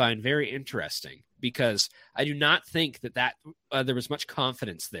 which I find very interesting because I do not think that there was much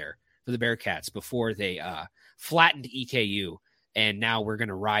confidence there for the Bearcats before they flattened EKU. And now we're going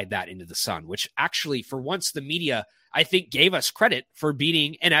to ride that into the sun, which actually, for once, the media, I think, gave us credit for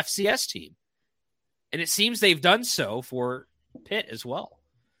beating an FCS team. And it seems they've done so for Pitt as well.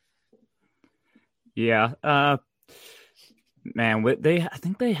 Yeah. Man, I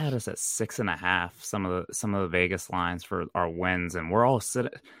think they had us at 6.5. Some of the Vegas lines for our wins, and we're all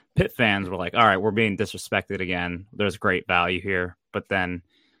Pitt fans were like, all right, we're being disrespected again. There's great value here. But then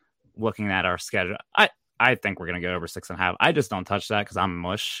looking at our schedule, I think we're going to go over 6.5. I just don't touch that because I'm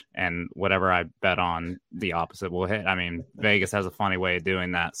mush, and whatever I bet on, the opposite will hit. I mean, Vegas has a funny way of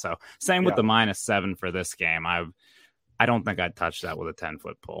doing that. So same with the -7 for this game. I don't think I'd touch that with a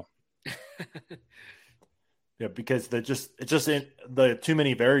 10-foot pole. Yeah, because it's just the too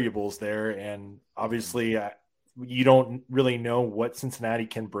many variables there, and obviously you don't really know what Cincinnati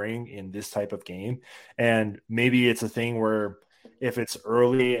can bring in this type of game, and maybe it's a thing where if it's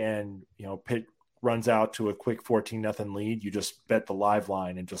early and Pitt runs out to a quick 14-0 lead, you just bet the live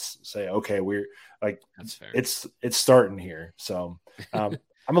line and just say, okay, we're like, that's fair. It's starting here. So I'm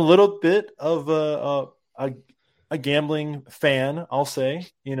a little bit of a gambling fan, I'll say,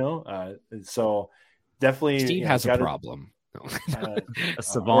 so definitely Steve has a problem. A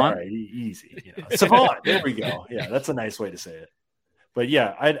savant, right, easy, savant. There we go. Yeah, that's a nice way to say it. But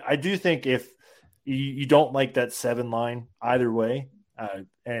yeah, I do think if you don't like that 7 line either way,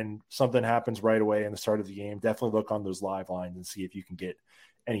 and something happens right away in the start of the game, definitely look on those live lines and see if you can get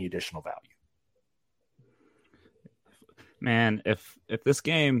any additional value. Man, if this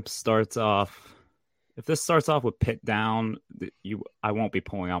game starts off, with Pitt down, I won't be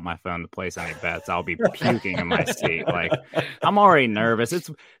pulling out my phone to place any bets. I'll be puking in my seat. Like, I'm already nervous.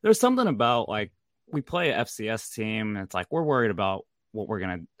 There's something about, like, we play an FCS team, and it's like we're worried about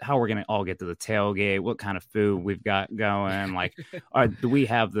how we're gonna all get to the tailgate, what kind of food we've got going, like, do we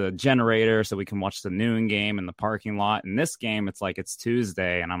have the generator so we can watch the noon game in the parking lot? In this game, it's like it's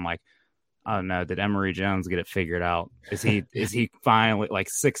Tuesday, and I'm like, oh no, did Emory Jones get it figured out? Is he finally, like,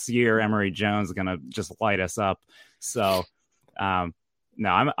 6-year Emory Jones gonna just light us up? So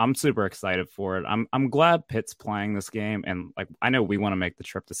no, I'm super excited for it. I'm glad Pitt's playing this game, and, like, I know we want to make the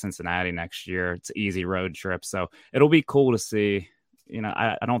trip to Cincinnati next year. It's an easy road trip, so it'll be cool to see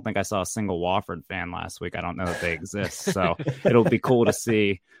I don't think I saw a single Wofford fan last week. I don't know that they exist. So it'll be cool to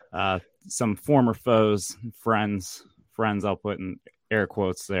see some former foes, friends, I'll put in air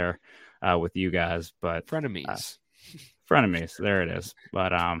quotes there with you guys, but frenemies. There it is.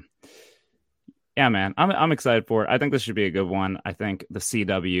 But yeah, man, I'm excited for it. I think this should be a good one. I think the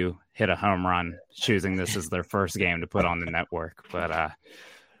CW hit a home run choosing this as their first game to put on the network. But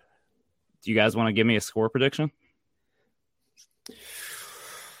do you guys want to give me a score prediction?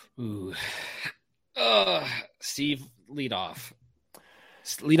 Ooh. Steve, lead off.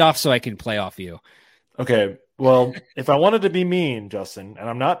 Lead off so I can play off you. Okay. Well, if I wanted to be mean, Justin, and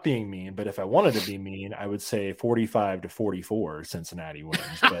I'm not being mean, but if I wanted to be mean, I would say 45-44 Cincinnati wins.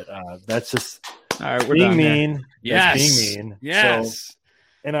 But that's just all right, we're being done mean. There. Yes. That's being mean. Yes. So,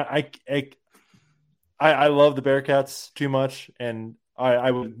 and I love the Bearcats too much, and I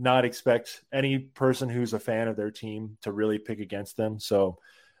would not expect any person who's a fan of their team to really pick against them. So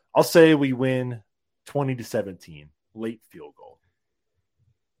I'll say we win 20-17, late field goal.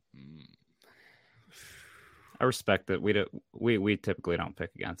 I respect that. We typically don't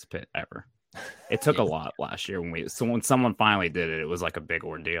pick against Pitt ever. It took a lot last year when someone finally did it. It was like a big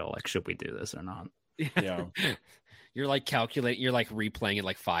ordeal. Like, should we do this or not? Yeah. You're like replaying it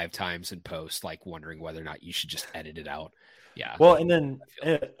like 5 times in post, like wondering whether or not you should just edit it out. Yeah. Well, and then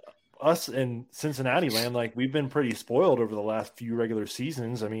us in Cincinnati land, like we've been pretty spoiled over the last few regular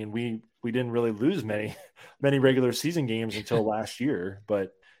seasons. I mean, we didn't really lose many regular season games until last year,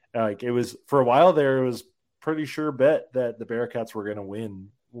 but like it was for a while there, it was pretty sure bet that the Bearcats were going to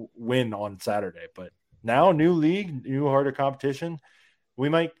win on Saturday. But now, new league, new harder competition. We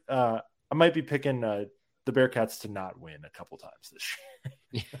might I might be picking the Bearcats to not win a couple times this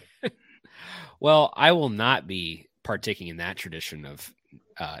year. Well, I will not be partaking in that tradition of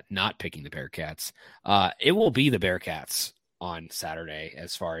not picking the Bearcats. It will be the Bearcats on Saturday,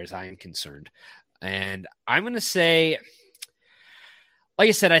 as far as I am concerned. And I'm going to say, like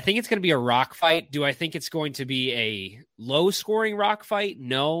I said, I think it's going to be a rock fight. Do I think it's going to be a low-scoring rock fight?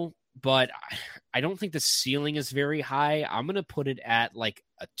 No, but I don't think the ceiling is very high. I'm going to put it at like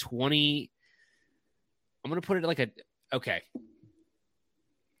a 20. I'm going to put it like okay.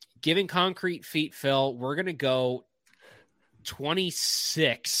 Giving concrete feet, Phil, we're going to go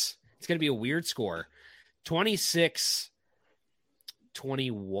 26. It's going to be a weird score.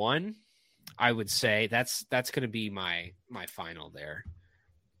 26-21, I would say. That's going to be my final there.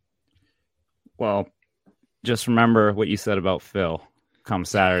 Well, just remember what you said about Phil come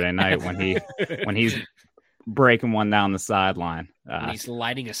Saturday night when he's breaking one down the sideline. He's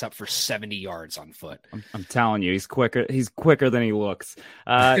lighting us up for 70 yards on foot. I'm telling you, he's quicker. He's quicker than he looks.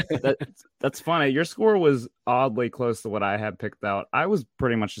 That's funny. Your score was oddly close to what I had picked out. I was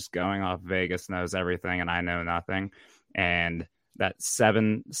pretty much just going off Vegas knows everything and I know nothing. And that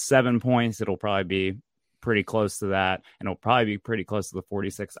seven points, it'll probably be pretty close to that. And it'll probably be pretty close to the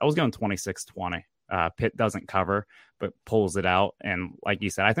 46. I was going 26-20. Pitt doesn't cover, but pulls it out. And like you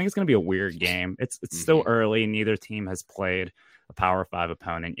said, I think it's going to be a weird game. It's still early. Neither team has played a Power 5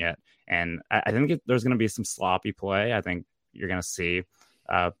 opponent yet. And I think there's going to be some sloppy play. I think you're going to see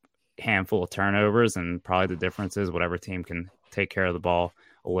a handful of turnovers, and probably the difference is whatever team can take care of the ball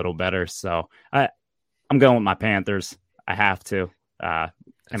a little better. So I'm going with my Panthers. I have to. And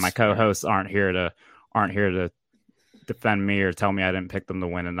my co-hosts aren't here to defend me or tell me I didn't pick them to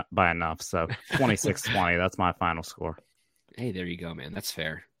win by enough. So 26-20, that's my final score. Hey, there you go, man. That's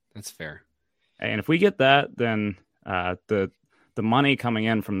fair. And if we get that, then the money coming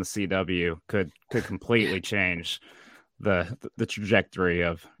in from the CW could completely change the trajectory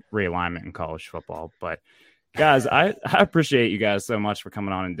of realignment in college football. But guys, I appreciate you guys so much for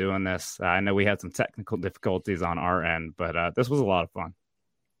coming on and doing this. I know we had some technical difficulties on our end, but this was a lot of fun.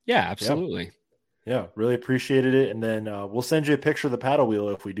 Yeah, absolutely. Yeah, really appreciated it. And then we'll send you a picture of the paddle wheel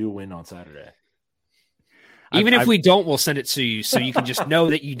if we do win on Saturday. Even if we don't, we'll send it to you so you can just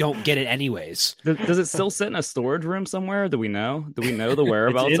know that you don't get it anyways. Does it still sit in a storage room somewhere? Do we know the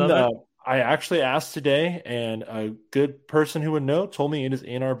whereabouts of it? I actually asked today, and a good person who would know told me it is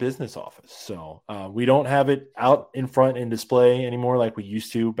in our business office. So we don't have it out in front in display anymore like we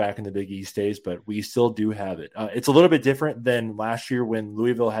used to back in the Big East days, but we still do have it. It's a little bit different than last year when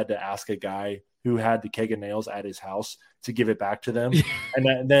Louisville had to ask a guy who had the keg of nails at his house to give it back to them.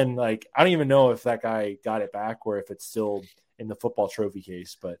 And then like, I don't even know if that guy got it back or if it's still in the football trophy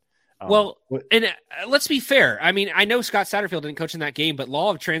case, but and let's be fair. I mean, I know Scott Satterfield didn't coach in that game, but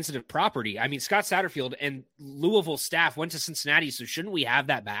law of transitive property. I mean, Scott Satterfield and Louisville staff went to Cincinnati, so shouldn't we have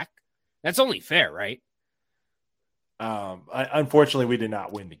that back? That's only fair, right? Unfortunately, we did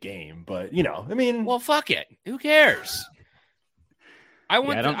not win the game, but I mean, well, fuck it. Who cares? I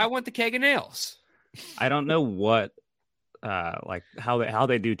want the keg of nails. I don't know what like how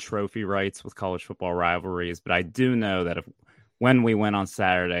they do trophy rights with college football rivalries, but I do know that when we win on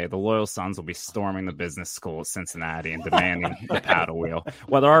Saturday, the Loyal Sons will be storming the business school at Cincinnati and demanding the paddle wheel.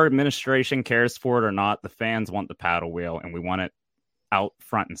 Whether our administration cares for it or not, the fans want the paddle wheel, and we want it out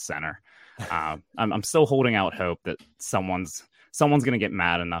front and center. I'm still holding out hope that someone's going to get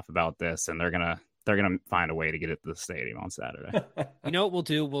mad enough about this, and they're gonna find a way to get it to the stadium on Saturday. You know what we'll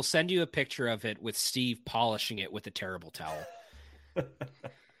do? We'll send you a picture of it with Steve polishing it with a terrible towel.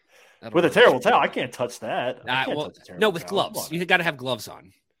 With a terrible towel, I can't touch that. With gloves. You got to have gloves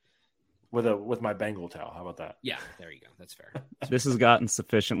on. With my Bengal towel. How about that? Yeah, there you go. That's fair. This has gotten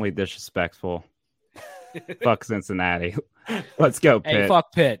sufficiently disrespectful. Fuck Cincinnati. Let's go, Pitt. Hey,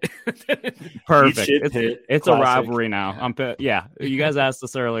 fuck Pitt. Perfect. Pitt. It's a rivalry now. I'm Pitt. Yeah, you guys asked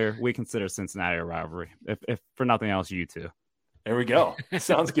us earlier. We consider Cincinnati a rivalry. If for nothing else, you two. There we go.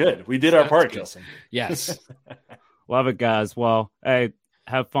 Sounds good. We did our part, Justin. Yes. Love it, guys. Well, hey,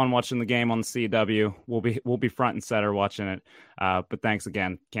 have fun watching the game on the CW. We'll be front and center watching it. But thanks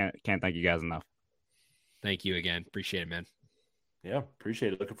again. Can't thank you guys enough. Thank you again. Appreciate it, man. Yeah,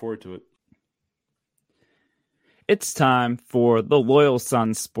 appreciate it. Looking forward to it. It's time for the Loyal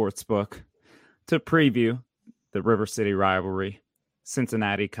Sons Sportsbook to preview the River City rivalry.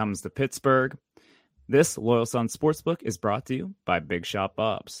 Cincinnati comes to Pittsburgh. This Loyal Sons Sportsbook is brought to you by Big Shot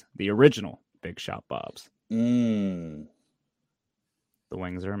Bob's, the original Big Shot Bob's. The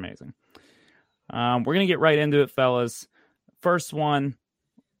wings are amazing. We're going to get right into it, fellas. First one,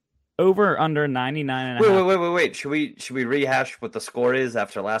 over or under 99.5. Wait. Should we rehash what the score is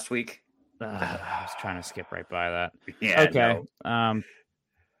after last week? I was trying to skip right by that. Yeah. Okay. No.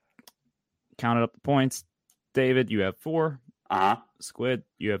 Counted up the points. David, you have 4. Squid,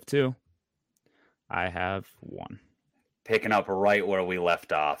 you have 2. I have 1. Picking up right where we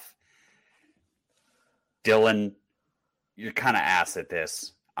left off. Dylan, you're kind of ass at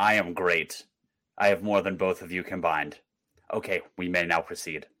this. I am great. I have more than both of you combined. Okay, we may now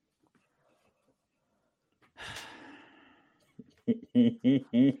proceed.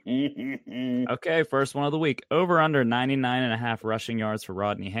 Okay, first one of the week. Over under 99.5 rushing yards for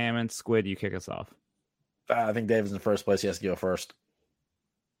Rodney Hammond. Squid, you kick us off. I think David's in first place. He has to go first.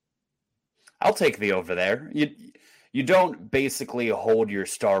 I'll take the over there. You don't basically hold your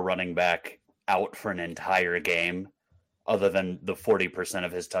star running back out for an entire game other than the 40%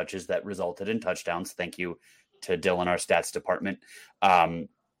 of his touches that resulted in touchdowns. Thank you to Dylan, our stats department.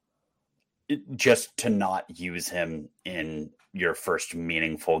 Just to not use him in your first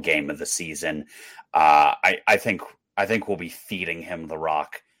meaningful game of the season. I think we'll be feeding him the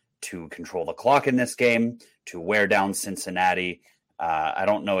rock to control the clock in this game, to wear down Cincinnati. I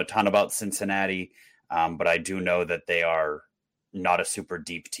don't know a ton about Cincinnati, but I do know that they are not a super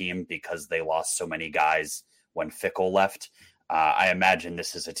deep team because they lost so many guys when Fickle left. I imagine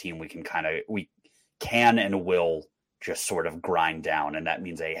this is a team we can and will just sort of grind down, and that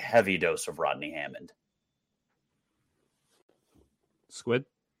means a heavy dose of Rodney Hammond. Squid?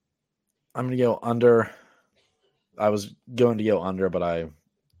 I'm going to go under. I was going to go under, but I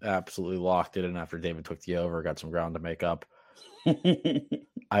absolutely locked it in after David took the over, got some ground to make up.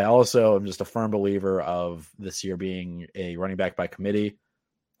 I also am just a firm believer of this year being a running back by committee.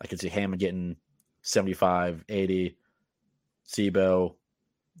 I could see Hammond getting 75, 80, Sebo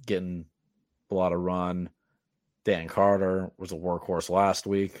getting a lot of run. Dan Carter was a workhorse last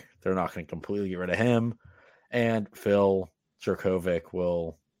week. They're not going to completely get rid of him. And Phil Jerkovic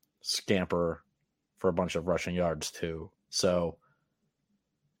will scamper for a bunch of rushing yards too. So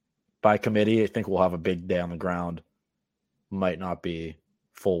by committee, I think we'll have a big day on the ground. Might not be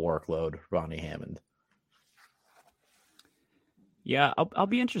full workload, Rodney Hammond. Yeah, I'll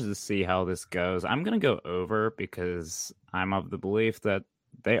be interested to see how this goes. I'm going to go over because I'm of the belief that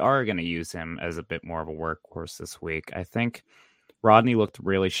they are going to use him as a bit more of a workhorse this week. I think Rodney looked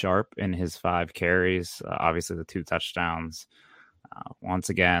really sharp in his 5 carries. Obviously, the 2 touchdowns. Once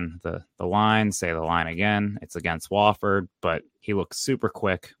again, the line again. It's against Wofford, but he looked super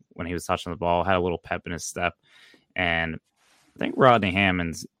quick when he was touching the ball, had a little pep in his step. And I think Rodney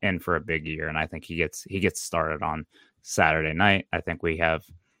Hammond's in for a big year, and I think he gets started on Saturday night. I think we have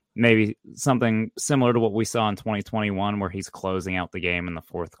maybe something similar to what we saw in 2021, where he's closing out the game in the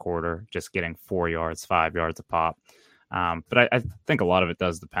fourth quarter, just getting 4 yards, 5 yards a pop. But I think a lot of it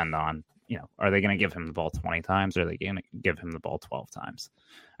does depend on, are they going to give him the ball 20 times or are they going to give him the ball 12 times?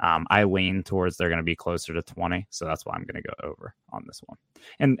 I lean towards they're going to be closer to 20. So that's why I'm going to go over on this one.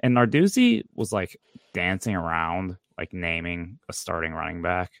 And Narduzzi was like dancing around, like naming a starting running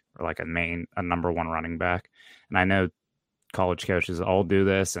back or like a number 1 running back. And I know college coaches all do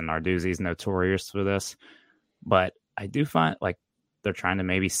this, and Narduzzi's notorious for this. But I do find like they're trying to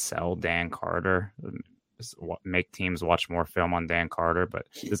maybe sell Dan Carter, make teams watch more film on Dan Carter. But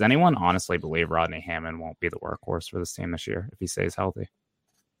does anyone honestly believe Rodney Hammond won't be the workhorse for this team this year if he stays healthy?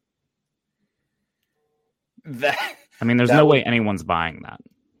 There's no way anyone's buying that.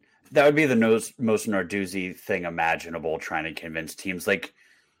 That would be the most Narduzzi thing imaginable, trying to convince teams. Like,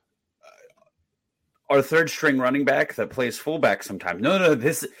 our third string running back that plays fullback sometimes. No,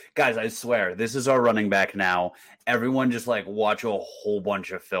 this guys, I swear, this is our running back now. Everyone just like watch a whole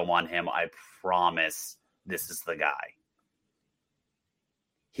bunch of film on him. I promise this is the guy.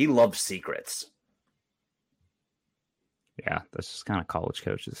 He loves secrets. Yeah, that's just kind of college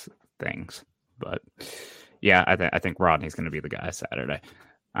coaches things. But yeah, I think Rodney's going to be the guy Saturday.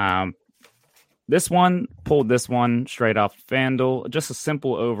 This one pulled this one straight off FanDuel, just a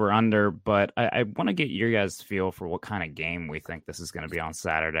simple over under, but I want to get your guys' feel for what kind of game we think this is going to be on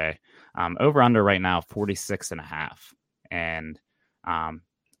Saturday. Over under right now 46.5, and I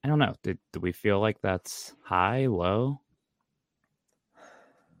don't know. Do we feel like that's high, low?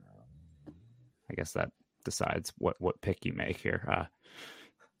 I guess that decides what pick you make here.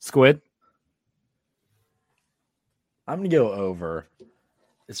 Squid. I'm going to go over.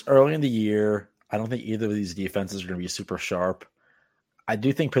 It's early in the year. I don't think either of these defenses are going to be super sharp. I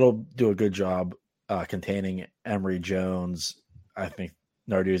do think Pitt will do a good job containing Emory Jones. I think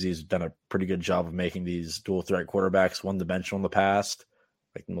Narduzzi's done a pretty good job of making these dual threat quarterbacks one-dimensional in the past.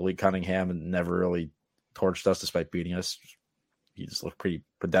 Like Malik Cunningham never really torched us despite beating us. He just looked pretty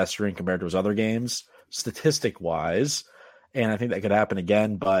pedestrian compared to his other games, statistic-wise. And I think that could happen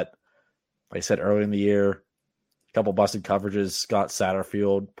again. But like I said, early in the year, couple busted coverages. Scott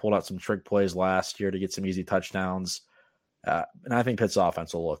Satterfield pulled out some trick plays last year to get some easy touchdowns. And I think Pitt's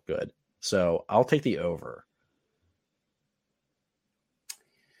offense will look good. So I'll take the over.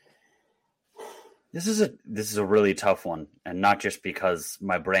 This is a really tough one, and not just because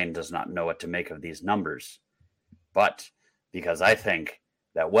my brain does not know what to make of these numbers, but because I think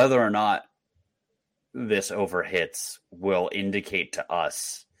that whether or not this over hits will indicate to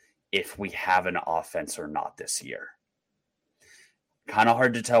us if we have an offense or not this year. Kind of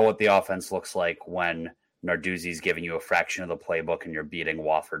hard to tell what the offense looks like when Narduzzi's giving you a fraction of the playbook and you're beating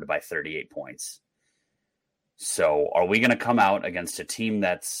Wofford by 38 points. So are we going to come out against a team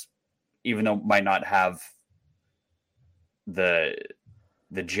that's, even though might not have the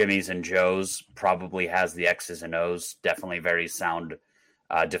Jimmies and Joes, probably has the X's and O's, definitely very sound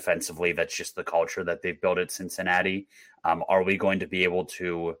defensively. That's just the culture that they've built at Cincinnati. Are we going to be able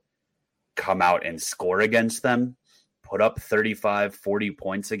to come out and score against them, put up 35, 40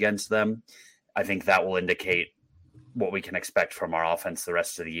 points against them? I think that will indicate what we can expect from our offense the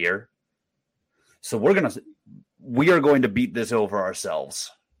rest of the year. So we are going to beat this over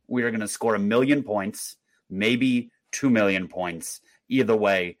ourselves. We are going to score 1 million points, maybe 2 million points. Either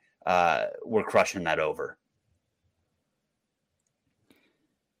way, we're crushing that over.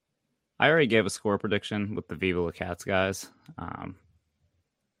 I already gave a score prediction with the Viva La Cats guys.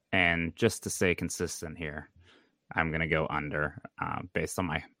 And just to stay consistent here, I'm going to go under based on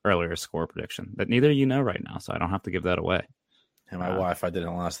my earlier score prediction that neither of you know right now, so I don't have to give that away. And my Wi-Fi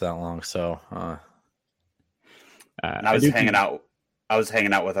didn't last that long, so I was hanging out. I was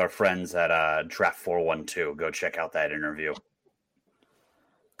hanging out with our friends at Draft 412. Go check out that interview.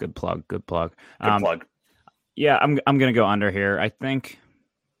 Good plug. Good plug. Yeah, I'm going to go under here. I think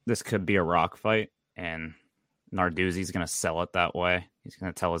this could be a rock fight, and Narduzzi's going to sell it that way. He's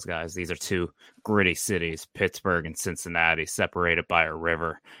going to tell his guys these are two gritty cities, Pittsburgh and Cincinnati, separated by a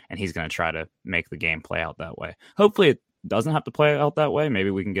river, and he's going to try to make the game play out that way. Hopefully it doesn't have to play out that way.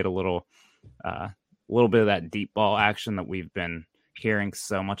 Maybe we can get a little bit of that deep ball action that we've been hearing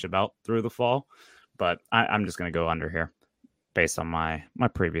so much about through the fall. But I'm just going to go under here based on my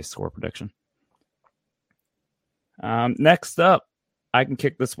previous score prediction. Next up, I can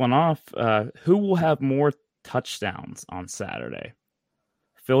kick this one off. Who will have more touchdowns on Saturday?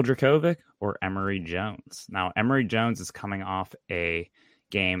 Phil Dracovic or Emory Jones? Now, Emory Jones is coming off a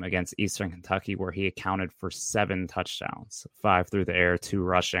game against Eastern Kentucky where he accounted for 7 touchdowns, 5 through the air, 2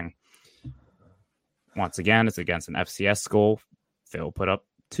 rushing. Once again, it's against an FCS school. Phil put up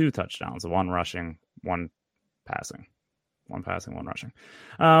 2 touchdowns, 1 rushing, 1 passing. 1 passing, 1 rushing.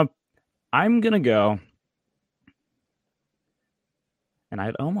 I'm going to go, and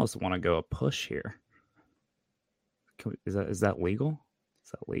I'd almost want to go a push here. Is that legal?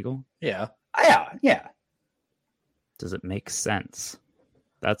 Is that legal? Yeah. Yeah. Does it make sense?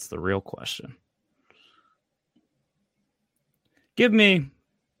 That's the real question. Give me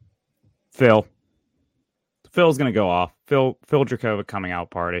Phil. Phil's going to go off. Phil Dracovic coming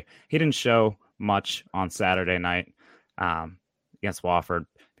out party. He didn't show much on Saturday night against Wofford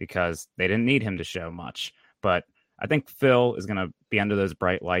because they didn't need him to show much. But I think Phil is going to be under those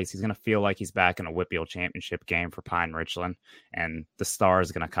bright lights. He's going to feel like he's back in a Whitfield championship game for Pine Richland, and the star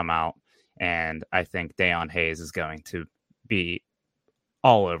is going to come out. And I think Dayon Hayes is going to be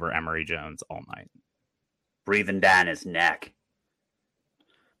all over Emory Jones all night. Breathing down his neck.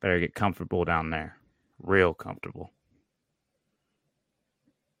 Better get comfortable down there. Real comfortable.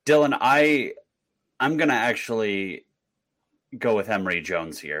 Dylan, I'm going to actually go with Emory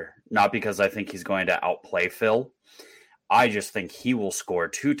Jones here. Not because I think he's going to outplay Phil. I just think he will score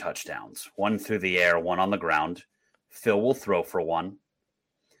 2 touchdowns. One through the air, one on the ground. Phil will throw for 1.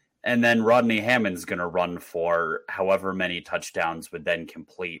 And then Rodney Hammond's going to run for however many touchdowns would then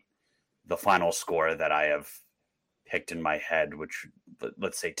complete the final score that I have picked in my head, which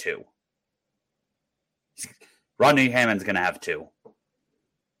let's say 2. Rodney Hammond's going to have 2.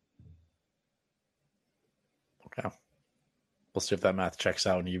 Okay. We'll see if that math checks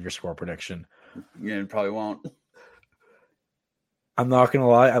out and you have your score prediction. Yeah, it probably won't. I'm not going to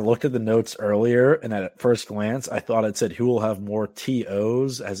lie. I looked at the notes earlier, and at first glance, I thought it said who will have more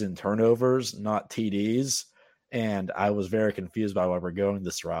TOs, as in turnovers, not TDs. And I was very confused by why we're going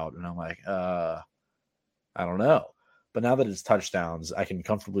this route. And I'm like, I don't know. But now that it's touchdowns, I can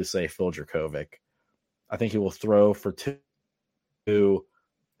comfortably say Phil Dracovic. I think he will throw for 2. And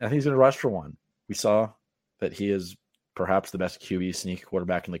I think he's going to rush for 1. We saw that he is perhaps the best QB sneak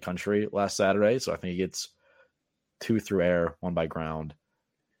quarterback in the country last Saturday. So I think he gets 2 through air, 1 by ground.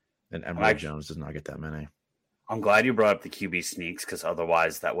 And Emory Jones does not get that many. I'm glad you brought up the QB sneaks because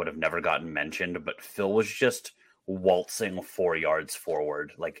otherwise that would have never gotten mentioned. But Phil was just waltzing 4 yards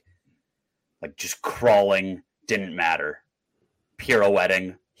forward, like just crawling, didn't matter.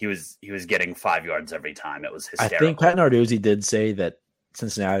 Pirouetting, he was getting 5 yards every time. It was hysterical. I think Pat Narduzzi did say that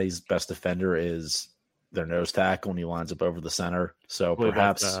Cincinnati's best defender is their nose tackle when he lines up over the center. So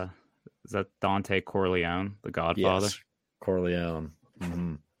perhaps is that Dante Corleone, the Godfather? Yes, Corleone.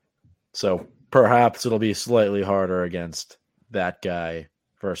 Mm-hmm. So perhaps it'll be slightly harder against that guy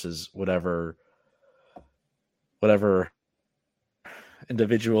versus whatever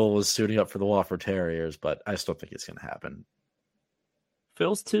individual was suiting up for the Wofford Terriers, but I still think it's going to happen.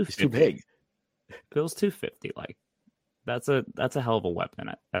 Phil's 250. He's too big. Phil's 250. Like that's a hell of a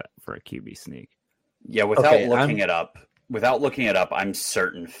weapon for a QB sneak. Yeah, without looking it up, I'm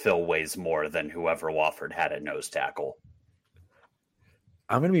certain Phil weighs more than whoever Wofford had at nose tackle.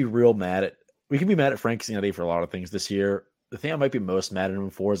 I'm going to be real mad at. We can be mad at Frank Cincinnati for a lot of things this year. The thing I might be most mad at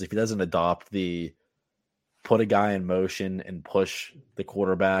him for is if he doesn't adopt the put a guy in motion and push the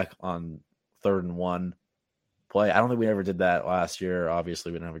quarterback on 3rd and 1 play. I don't think we ever did that last year.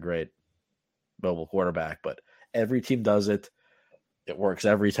 Obviously, we didn't have a great mobile quarterback, but every team does it. It works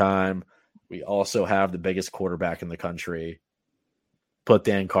every time. We also have the biggest quarterback in the country. Put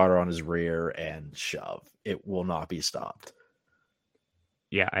Dan Carter on his rear and shove. It will not be stopped.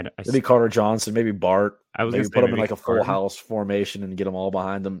 Yeah, maybe Carter Johnson, maybe Bart. I was maybe going put to him in like a full house formation and get them all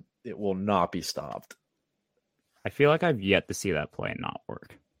behind them. It will not be stopped. I feel like I've yet to see that play not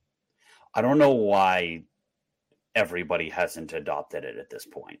work. I don't know why everybody hasn't adopted it at this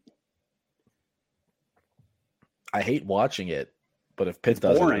point. I hate watching it, but if Pitt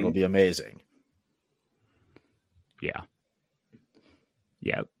does it, it'll be amazing. Yeah.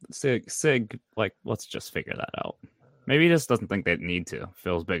 Yeah. Sig, like, let's just figure that out. Maybe he just doesn't think they need to.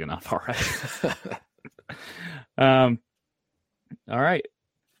 Phil's big enough already. All right.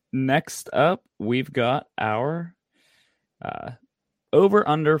 Next up, we've got our over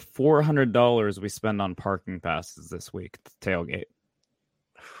under $400 we spend on parking passes this week at the tailgate.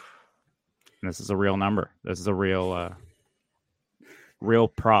 And this is a real number. This is a real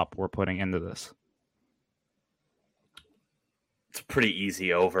prop we're putting into this. It's pretty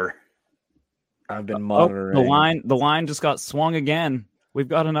easy over. I've been monitoring. The line just got swung again. We've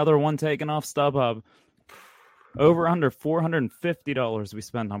got another one taken off StubHub. Over under $450 we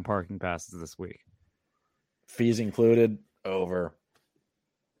spend on parking passes this week. Fees included. Over.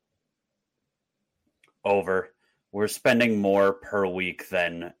 We're spending more per week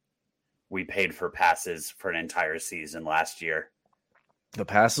than we paid for passes for an entire season last year. The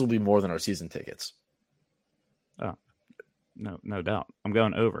passes will be more than our season tickets. Oh, no doubt. I'm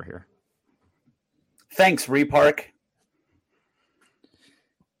going over here. Thanks, Repark.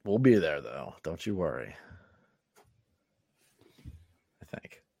 We'll be there, though. Don't you worry. I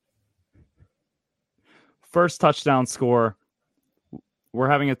think. First touchdown score. We're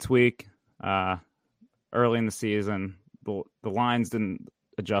having a tweak early in the season. The lines didn't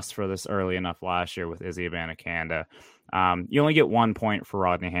adjust for this early enough last year with Izzy Abanikanda. You only get 1 point for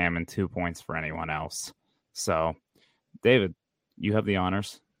Rodney Hammond, 2 points for anyone else. So, David, you have the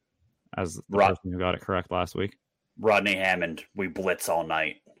honors as the person who got it correct last week. Rodney Hammond, we blitz all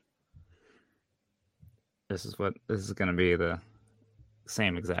night. This is going to be the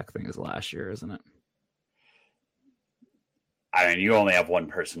same exact thing as last year, isn't it? I mean, you only have one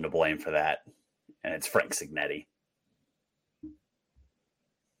person to blame for that, and it's Frank Signetti.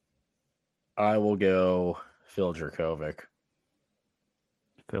 I will go Phil Jerkovic.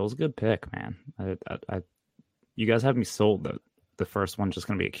 Phil's a good pick, man. You guys have me sold that the first one's just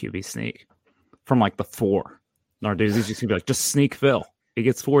going to be a QB sneak from like the 4. Narduzzi's just going to be like, just sneak Phil. He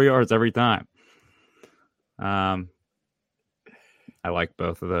gets 4 yards every time. I like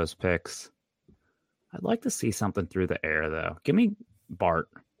both of those picks. I'd like to see something through the air, though. Give me Bart.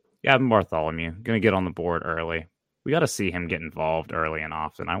 Gavin Bartholomew. Going to get on the board early. We got to see him get involved early and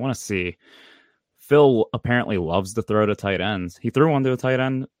often. I want to see. Phil apparently loves to throw to tight ends. He threw one to a tight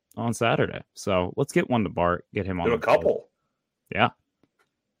end on Saturday. So let's get one to Bart. Get him on Do a couple. Board. Yeah.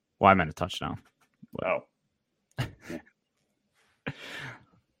 Well, I meant a touchdown. Oh.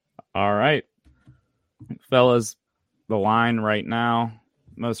 All right. Fellas, the line right now.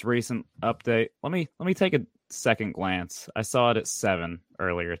 Most recent update. Let me take a second glance. I saw it at 7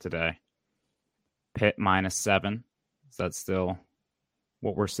 earlier today. Pitt -7. Is that still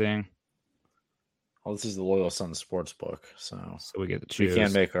what we're seeing? Well, this is the Loyal Sun Sportsbook, so we get to choose. We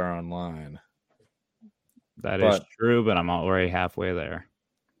can't make our own line. That is true, but I'm already halfway there.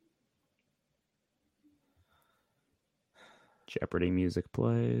 Jeopardy music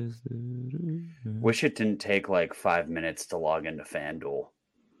plays. Wish it didn't take like 5 minutes to log into FanDuel.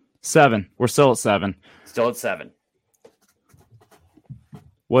 7. We're still at 7. Still at 7.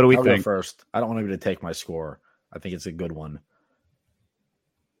 What do we I'll think? go first. I don't want anybody to take my score. I think it's a good one.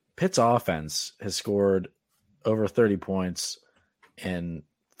 Pitt's offense has scored over 30 points in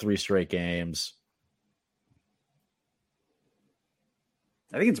 3 straight games.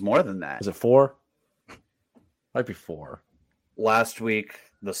 I think it's more than that. Is it 4? Might be 4. Last week,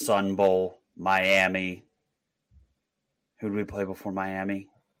 the Sun Bowl, Miami. Who did we play before Miami?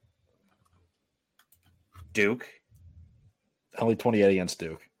 Duke. Only 28 against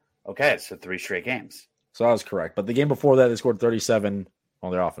Duke. Okay, so 3 straight games. So I was correct. But the game before that, they scored 37.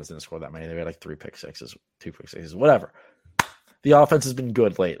 Well, their offense didn't score that many. They had like 3 pick sixes, 2 pick sixes, whatever. The offense has been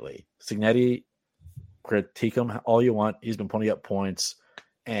good lately. Signetti, critique him all you want. He's been putting up points.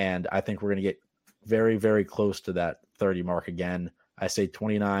 And I think we're going to get very, very close to that 30 mark again. I say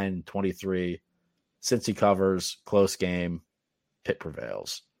 29-23. Since he covers, close game, Pitt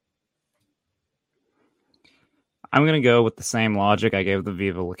prevails. I'm going to go with the same logic I gave the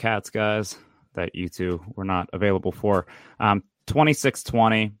Viva La Cats guys that you two were not available for.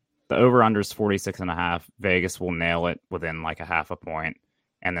 26-20. The over-under is 46.5. Vegas will nail it within like a half a point.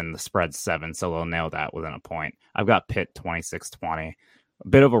 And then the spread's 7, so they'll nail that within a point. I've got Pitt 26-20. A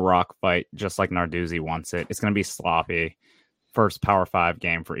bit of a rock fight, just like Narduzzi wants it. It's going to be sloppy. First Power 5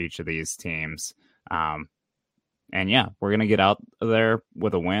 game for each of these teams. And yeah, we're going to get out there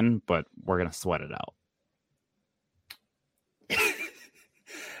with a win, but we're going to sweat it out.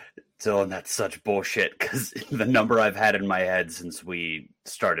 Dylan, that's such bullshit because the number I've had in my head since we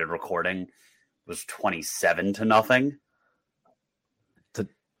started recording was 27-0.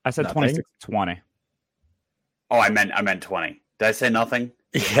 I said 26-20. Oh, I meant 20. Did I say nothing?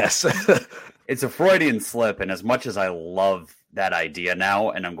 Yes. It's a Freudian slip, and as much as I love that idea now,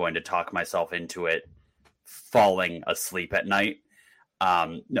 and I'm going to talk myself into it falling asleep at night,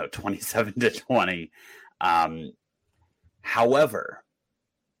 no, 27-20. However,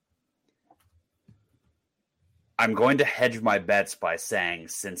 I'm going to hedge my bets by saying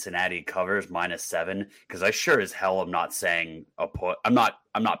Cincinnati covers -7 because I sure as hell am not saying a push. I'm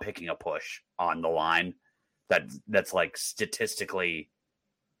not picking a push on the line. That's like statistically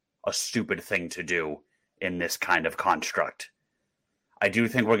a stupid thing to do in this kind of construct. I do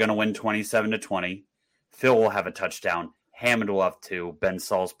think we're going to win 27-20. Phil will have a touchdown. Hammond will have 2. Ben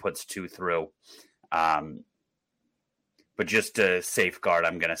Sauls puts 2 through. But just to safeguard,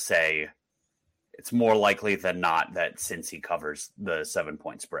 I'm going to say it's more likely than not that Cincy covers the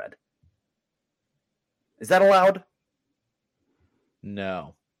 7-point spread. Is that allowed?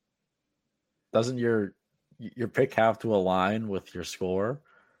 No. Doesn't your pick have to align with your score?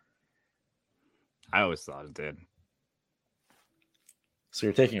 I always thought it did. So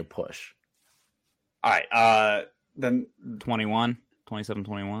you're taking a push. All right. Then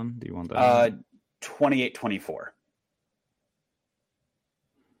 27-21. Do you want that? 28-24.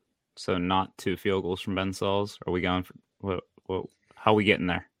 So not 2 field goals from Ben Sauls? Are we going for what? How we getting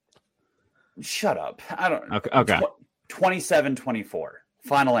there? Shut up. I don't. Okay. 27-24.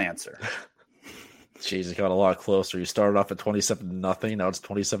 Final answer. Jeez, it got a lot closer. You started off at 27-0. Now it's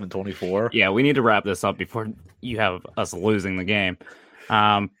 27-24. Yeah, we need to wrap this up before you have us losing the game.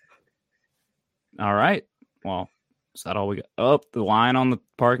 All right. Well, is that all we got? Oh, the line on the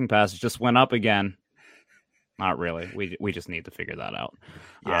parking pass just went up again. Not really. We just need to figure that out.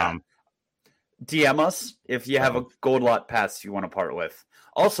 Yeah. DM us if you have a gold lot pass you want to part with.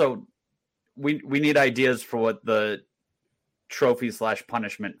 Also, we need ideas for what the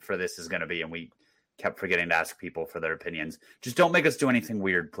trophy/punishment for this is going to be, and we kept forgetting to ask people for their opinions. Just don't make us do anything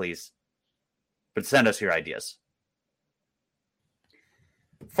weird, please. But send us your ideas.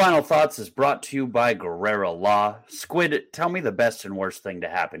 Final Thoughts is brought to you by Guerrero Law. Squid, tell me the best and worst thing to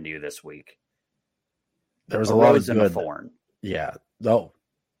happen to you this week. There was a lot of rose and a good. thorn. Yeah. No.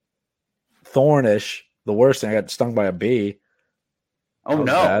 Thornish. The worst thing, I got stung by a bee. Oh, That was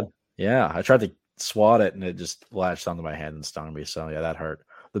no. bad. Yeah. I tried to swat it and it just latched onto my hand and stung me. So, yeah, that hurt.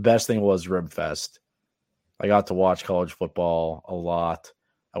 The best thing was Ribfest. I got to watch college football a lot.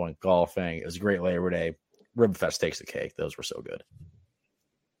 I went golfing. It was a great Labor Day. Ribfest takes the cake. Those were so good.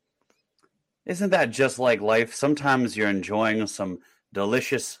 Isn't that just like life? Sometimes you're enjoying some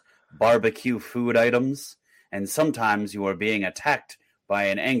delicious barbecue food items, and sometimes you are being attacked by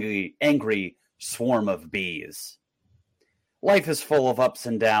an angry swarm of bees. Life is full of ups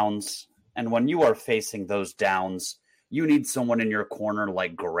and downs, and when you are facing those downs, you need someone in your corner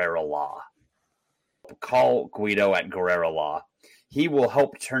like Guerrero Law. Call Guido at Guerrero Law. He will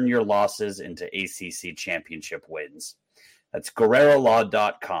help turn your losses into ACC championship wins. That's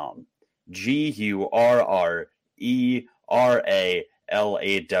GuerreroLaw.com.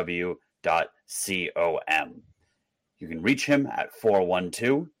 GURRERALAW.com. You can reach him at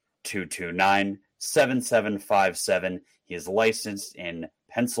 412-229-7757. He is licensed in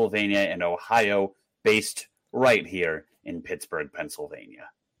Pennsylvania and Ohio, based right here in Pittsburgh, Pennsylvania.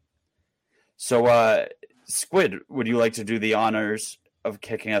 So, Squid, would you like to do the honors of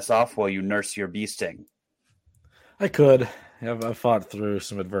kicking us off while you nurse your bee sting? I could. I've fought through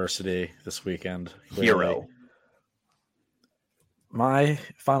some adversity this weekend. Clearly. Hero. My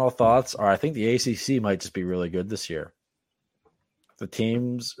final thoughts are I think the ACC might just be really good this year. The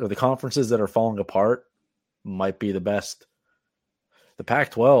teams or the conferences that are falling apart might be the best. The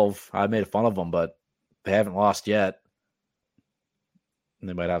Pac-12, I made fun of them, but they haven't lost yet. And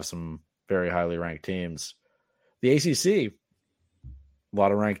they might have some very highly ranked teams. The ACC, a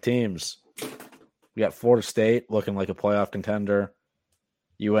lot of ranked teams. We got Florida State looking like a playoff contender.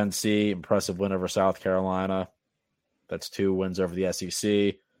 UNC, impressive win over South Carolina. That's 2 wins over the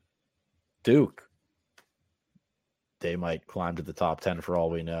SEC. Duke, they might climb to the top 10 for all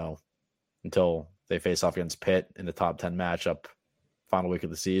we know until they face off against Pitt in the top 10 matchup final week of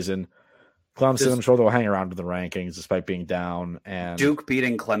the season. Clemson, I'm sure they'll hang around to the rankings despite being down. And Duke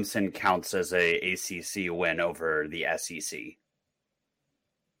beating Clemson counts as a ACC win over the SEC.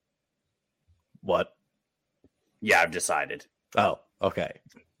 What? Yeah, I've decided. Oh, okay.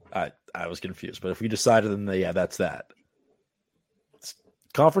 I was confused, but if we decided, then yeah, that's that.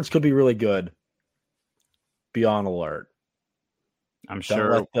 Conference could be really good. Be on alert. I'm Don't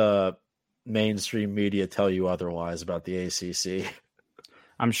sure. let the mainstream media tell you otherwise about the ACC.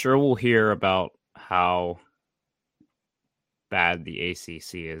 I'm sure we'll hear about how bad the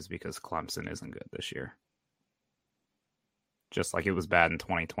ACC is because Clemson isn't good this year. Just like it was bad in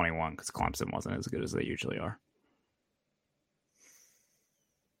 2021 because Clemson wasn't as good as they usually are.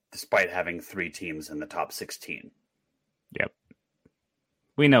 Despite having 3 teams in the top 16. Yep.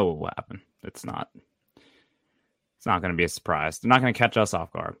 We know what will happen. It's not going to be a surprise. They're not going to catch us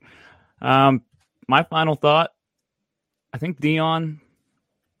off guard. My final thought, I think Dion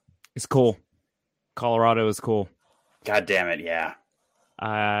is cool. Colorado is cool. God damn it, yeah.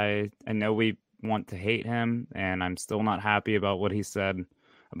 I know we want to hate him, and I'm still not happy about what he said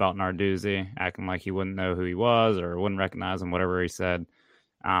about Narduzzi, acting like he wouldn't know who he was or wouldn't recognize him, whatever he said.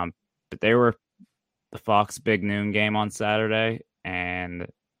 But they were the Fox Big Noon game on Saturday, and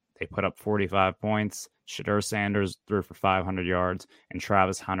they put up 45 points. Shedeur Sanders threw for 500 yards, and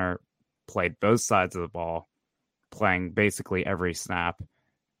Travis Hunter played both sides of the ball, playing basically every snap,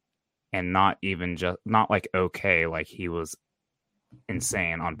 and not like okay, like he was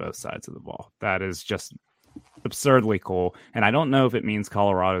insane on both sides of the ball. That is just absurdly cool. And I don't know if it means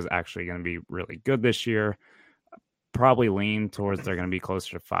Colorado is actually going to be really good this year. Probably lean towards they're going to be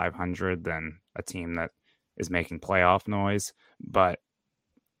closer to 500 than a team that is making playoff noise. But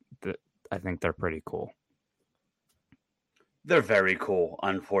I think they're pretty cool. They're very cool,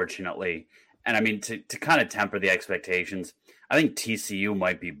 unfortunately. And I mean, to kind of temper the expectations, I think TCU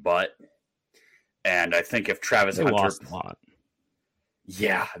might be butt. And I think if Travis They Hunter lost a lot.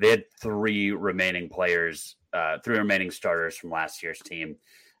 Yeah, they had three remaining starters from last year's team.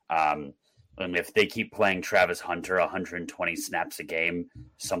 And if they keep playing Travis Hunter 120 snaps a game,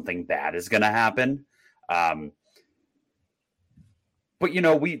 something bad is going to happen. But,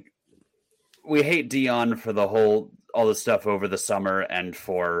 we hate Dion for all the stuff over the summer and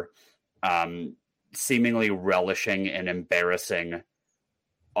for seemingly relishing and embarrassing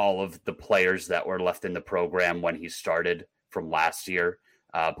all of the players that were left in the program when he started from last year,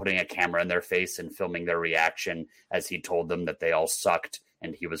 putting a camera in their face and filming their reaction as he told them that they all sucked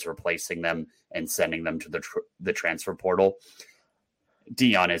and he was replacing them and sending them to the transfer portal.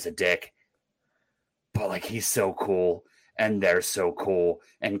 Dion is a dick, but he's so cool and they're so cool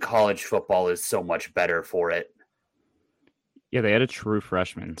and college football is so much better for it. Yeah, they had a true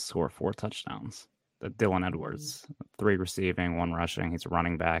freshman score 4 touchdowns. Dylan Edwards, 3 receiving, 1 rushing. He's a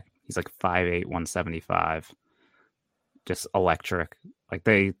running back. He's 5'8", 175. Just electric.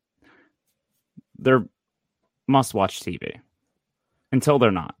 They're must-watch TV. Until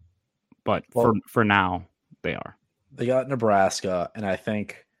they're not. But for now, they are. They got Nebraska, and I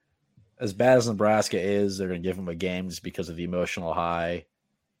think as bad as Nebraska is, they're going to give them a game just because of the emotional high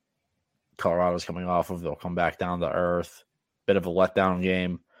Colorado's coming off of. They'll come back down to earth. Bit of a letdown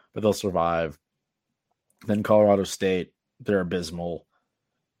game, but they'll survive. Then Colorado State, they're abysmal.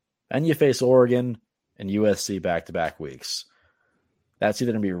 Then you face Oregon and USC back-to-back weeks. That's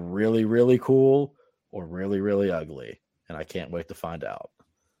either going to be really, really cool or really, really ugly, and I can't wait to find out.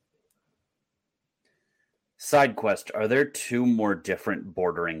 Side quest, are there 2 more different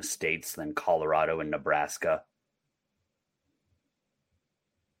bordering states than Colorado and Nebraska?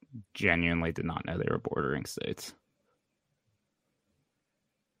 Genuinely did not know they were bordering states.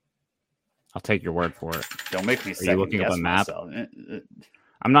 I'll take your word for it. Don't make me Are you looking up a map? Myself.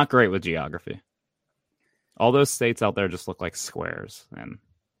 I'm not great with geography. All those states out there just look like squares and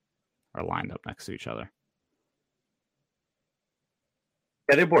are lined up next to each other.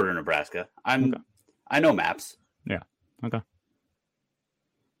 Yeah, they border Nebraska. I know maps. Yeah. Okay.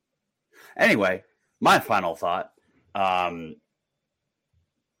 Anyway, my final thought. I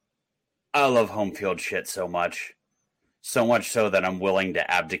love home field shit so much. So much so that I'm willing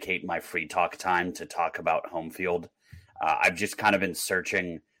to abdicate my free talk time to talk about home field. I've just kind of been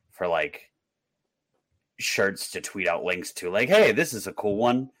searching for shirts to tweet out links to, hey, this is a cool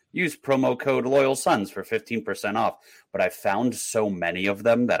one. Use promo code Loyal Sons for 15% off. But I found so many of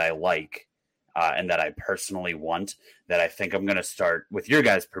them that I like and that I personally want that I think I'm going to start, with your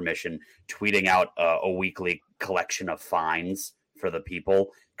guys' permission, tweeting out a weekly collection of finds for the people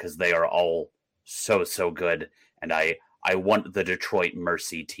because they are all so, so good. And I want the Detroit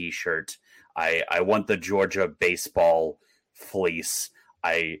Mercy t-shirt. I want the Georgia baseball fleece.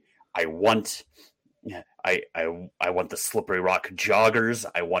 I want the Slippery Rock joggers.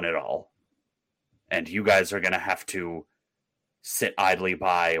 I want it all. And you guys are going to have to sit idly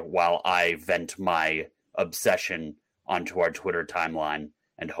by while I vent my obsession onto our Twitter timeline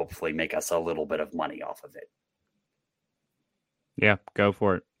and hopefully make us a little bit of money off of it. Yeah, go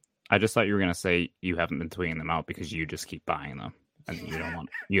for it. I just thought you were going to say you haven't been tweeting them out because you just keep buying them and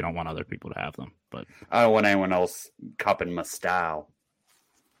you don't want other people to have them. But I don't want anyone else copping my style.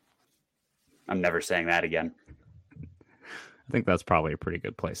 I'm never saying that again. I think that's probably a pretty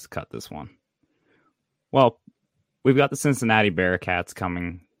good place to cut this one. Well, we've got the Cincinnati Bearcats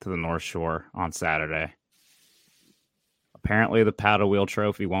coming to the North Shore on Saturday. Apparently the paddle wheel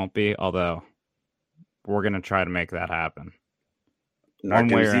trophy won't be, although we're going to try to make that happen.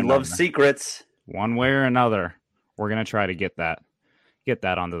 Narduzzi loves secrets. One way or another, we're going to try to get that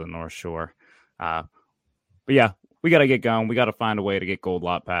onto the North Shore. But yeah, we got to get going. We got to find a way to get gold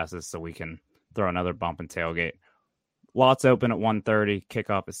lot passes so we can throw another bump and tailgate. Lots open at 1:30,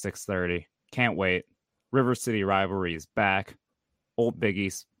 kickoff at 6:30. Can't wait. River City Rivalry is back. Old Big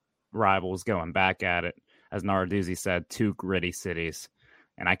East rivals going back at it. As Narduzzi said, 2 gritty cities.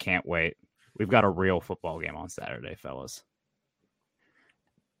 And I can't wait. We've got a real football game on Saturday, fellas.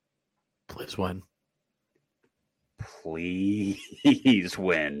 Please win. Please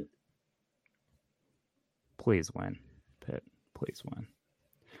win. Please win, Pitt. Please win.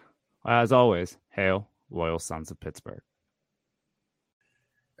 As always, hail, Loyal Sons of Pittsburgh.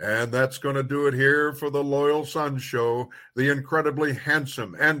 And that's going to do it here for the Loyal Sons Show. The incredibly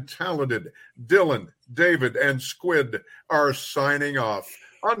handsome and talented Dylan, David, and Squid are signing off.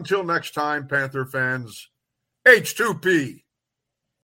 Until next time, Panther fans, H2P.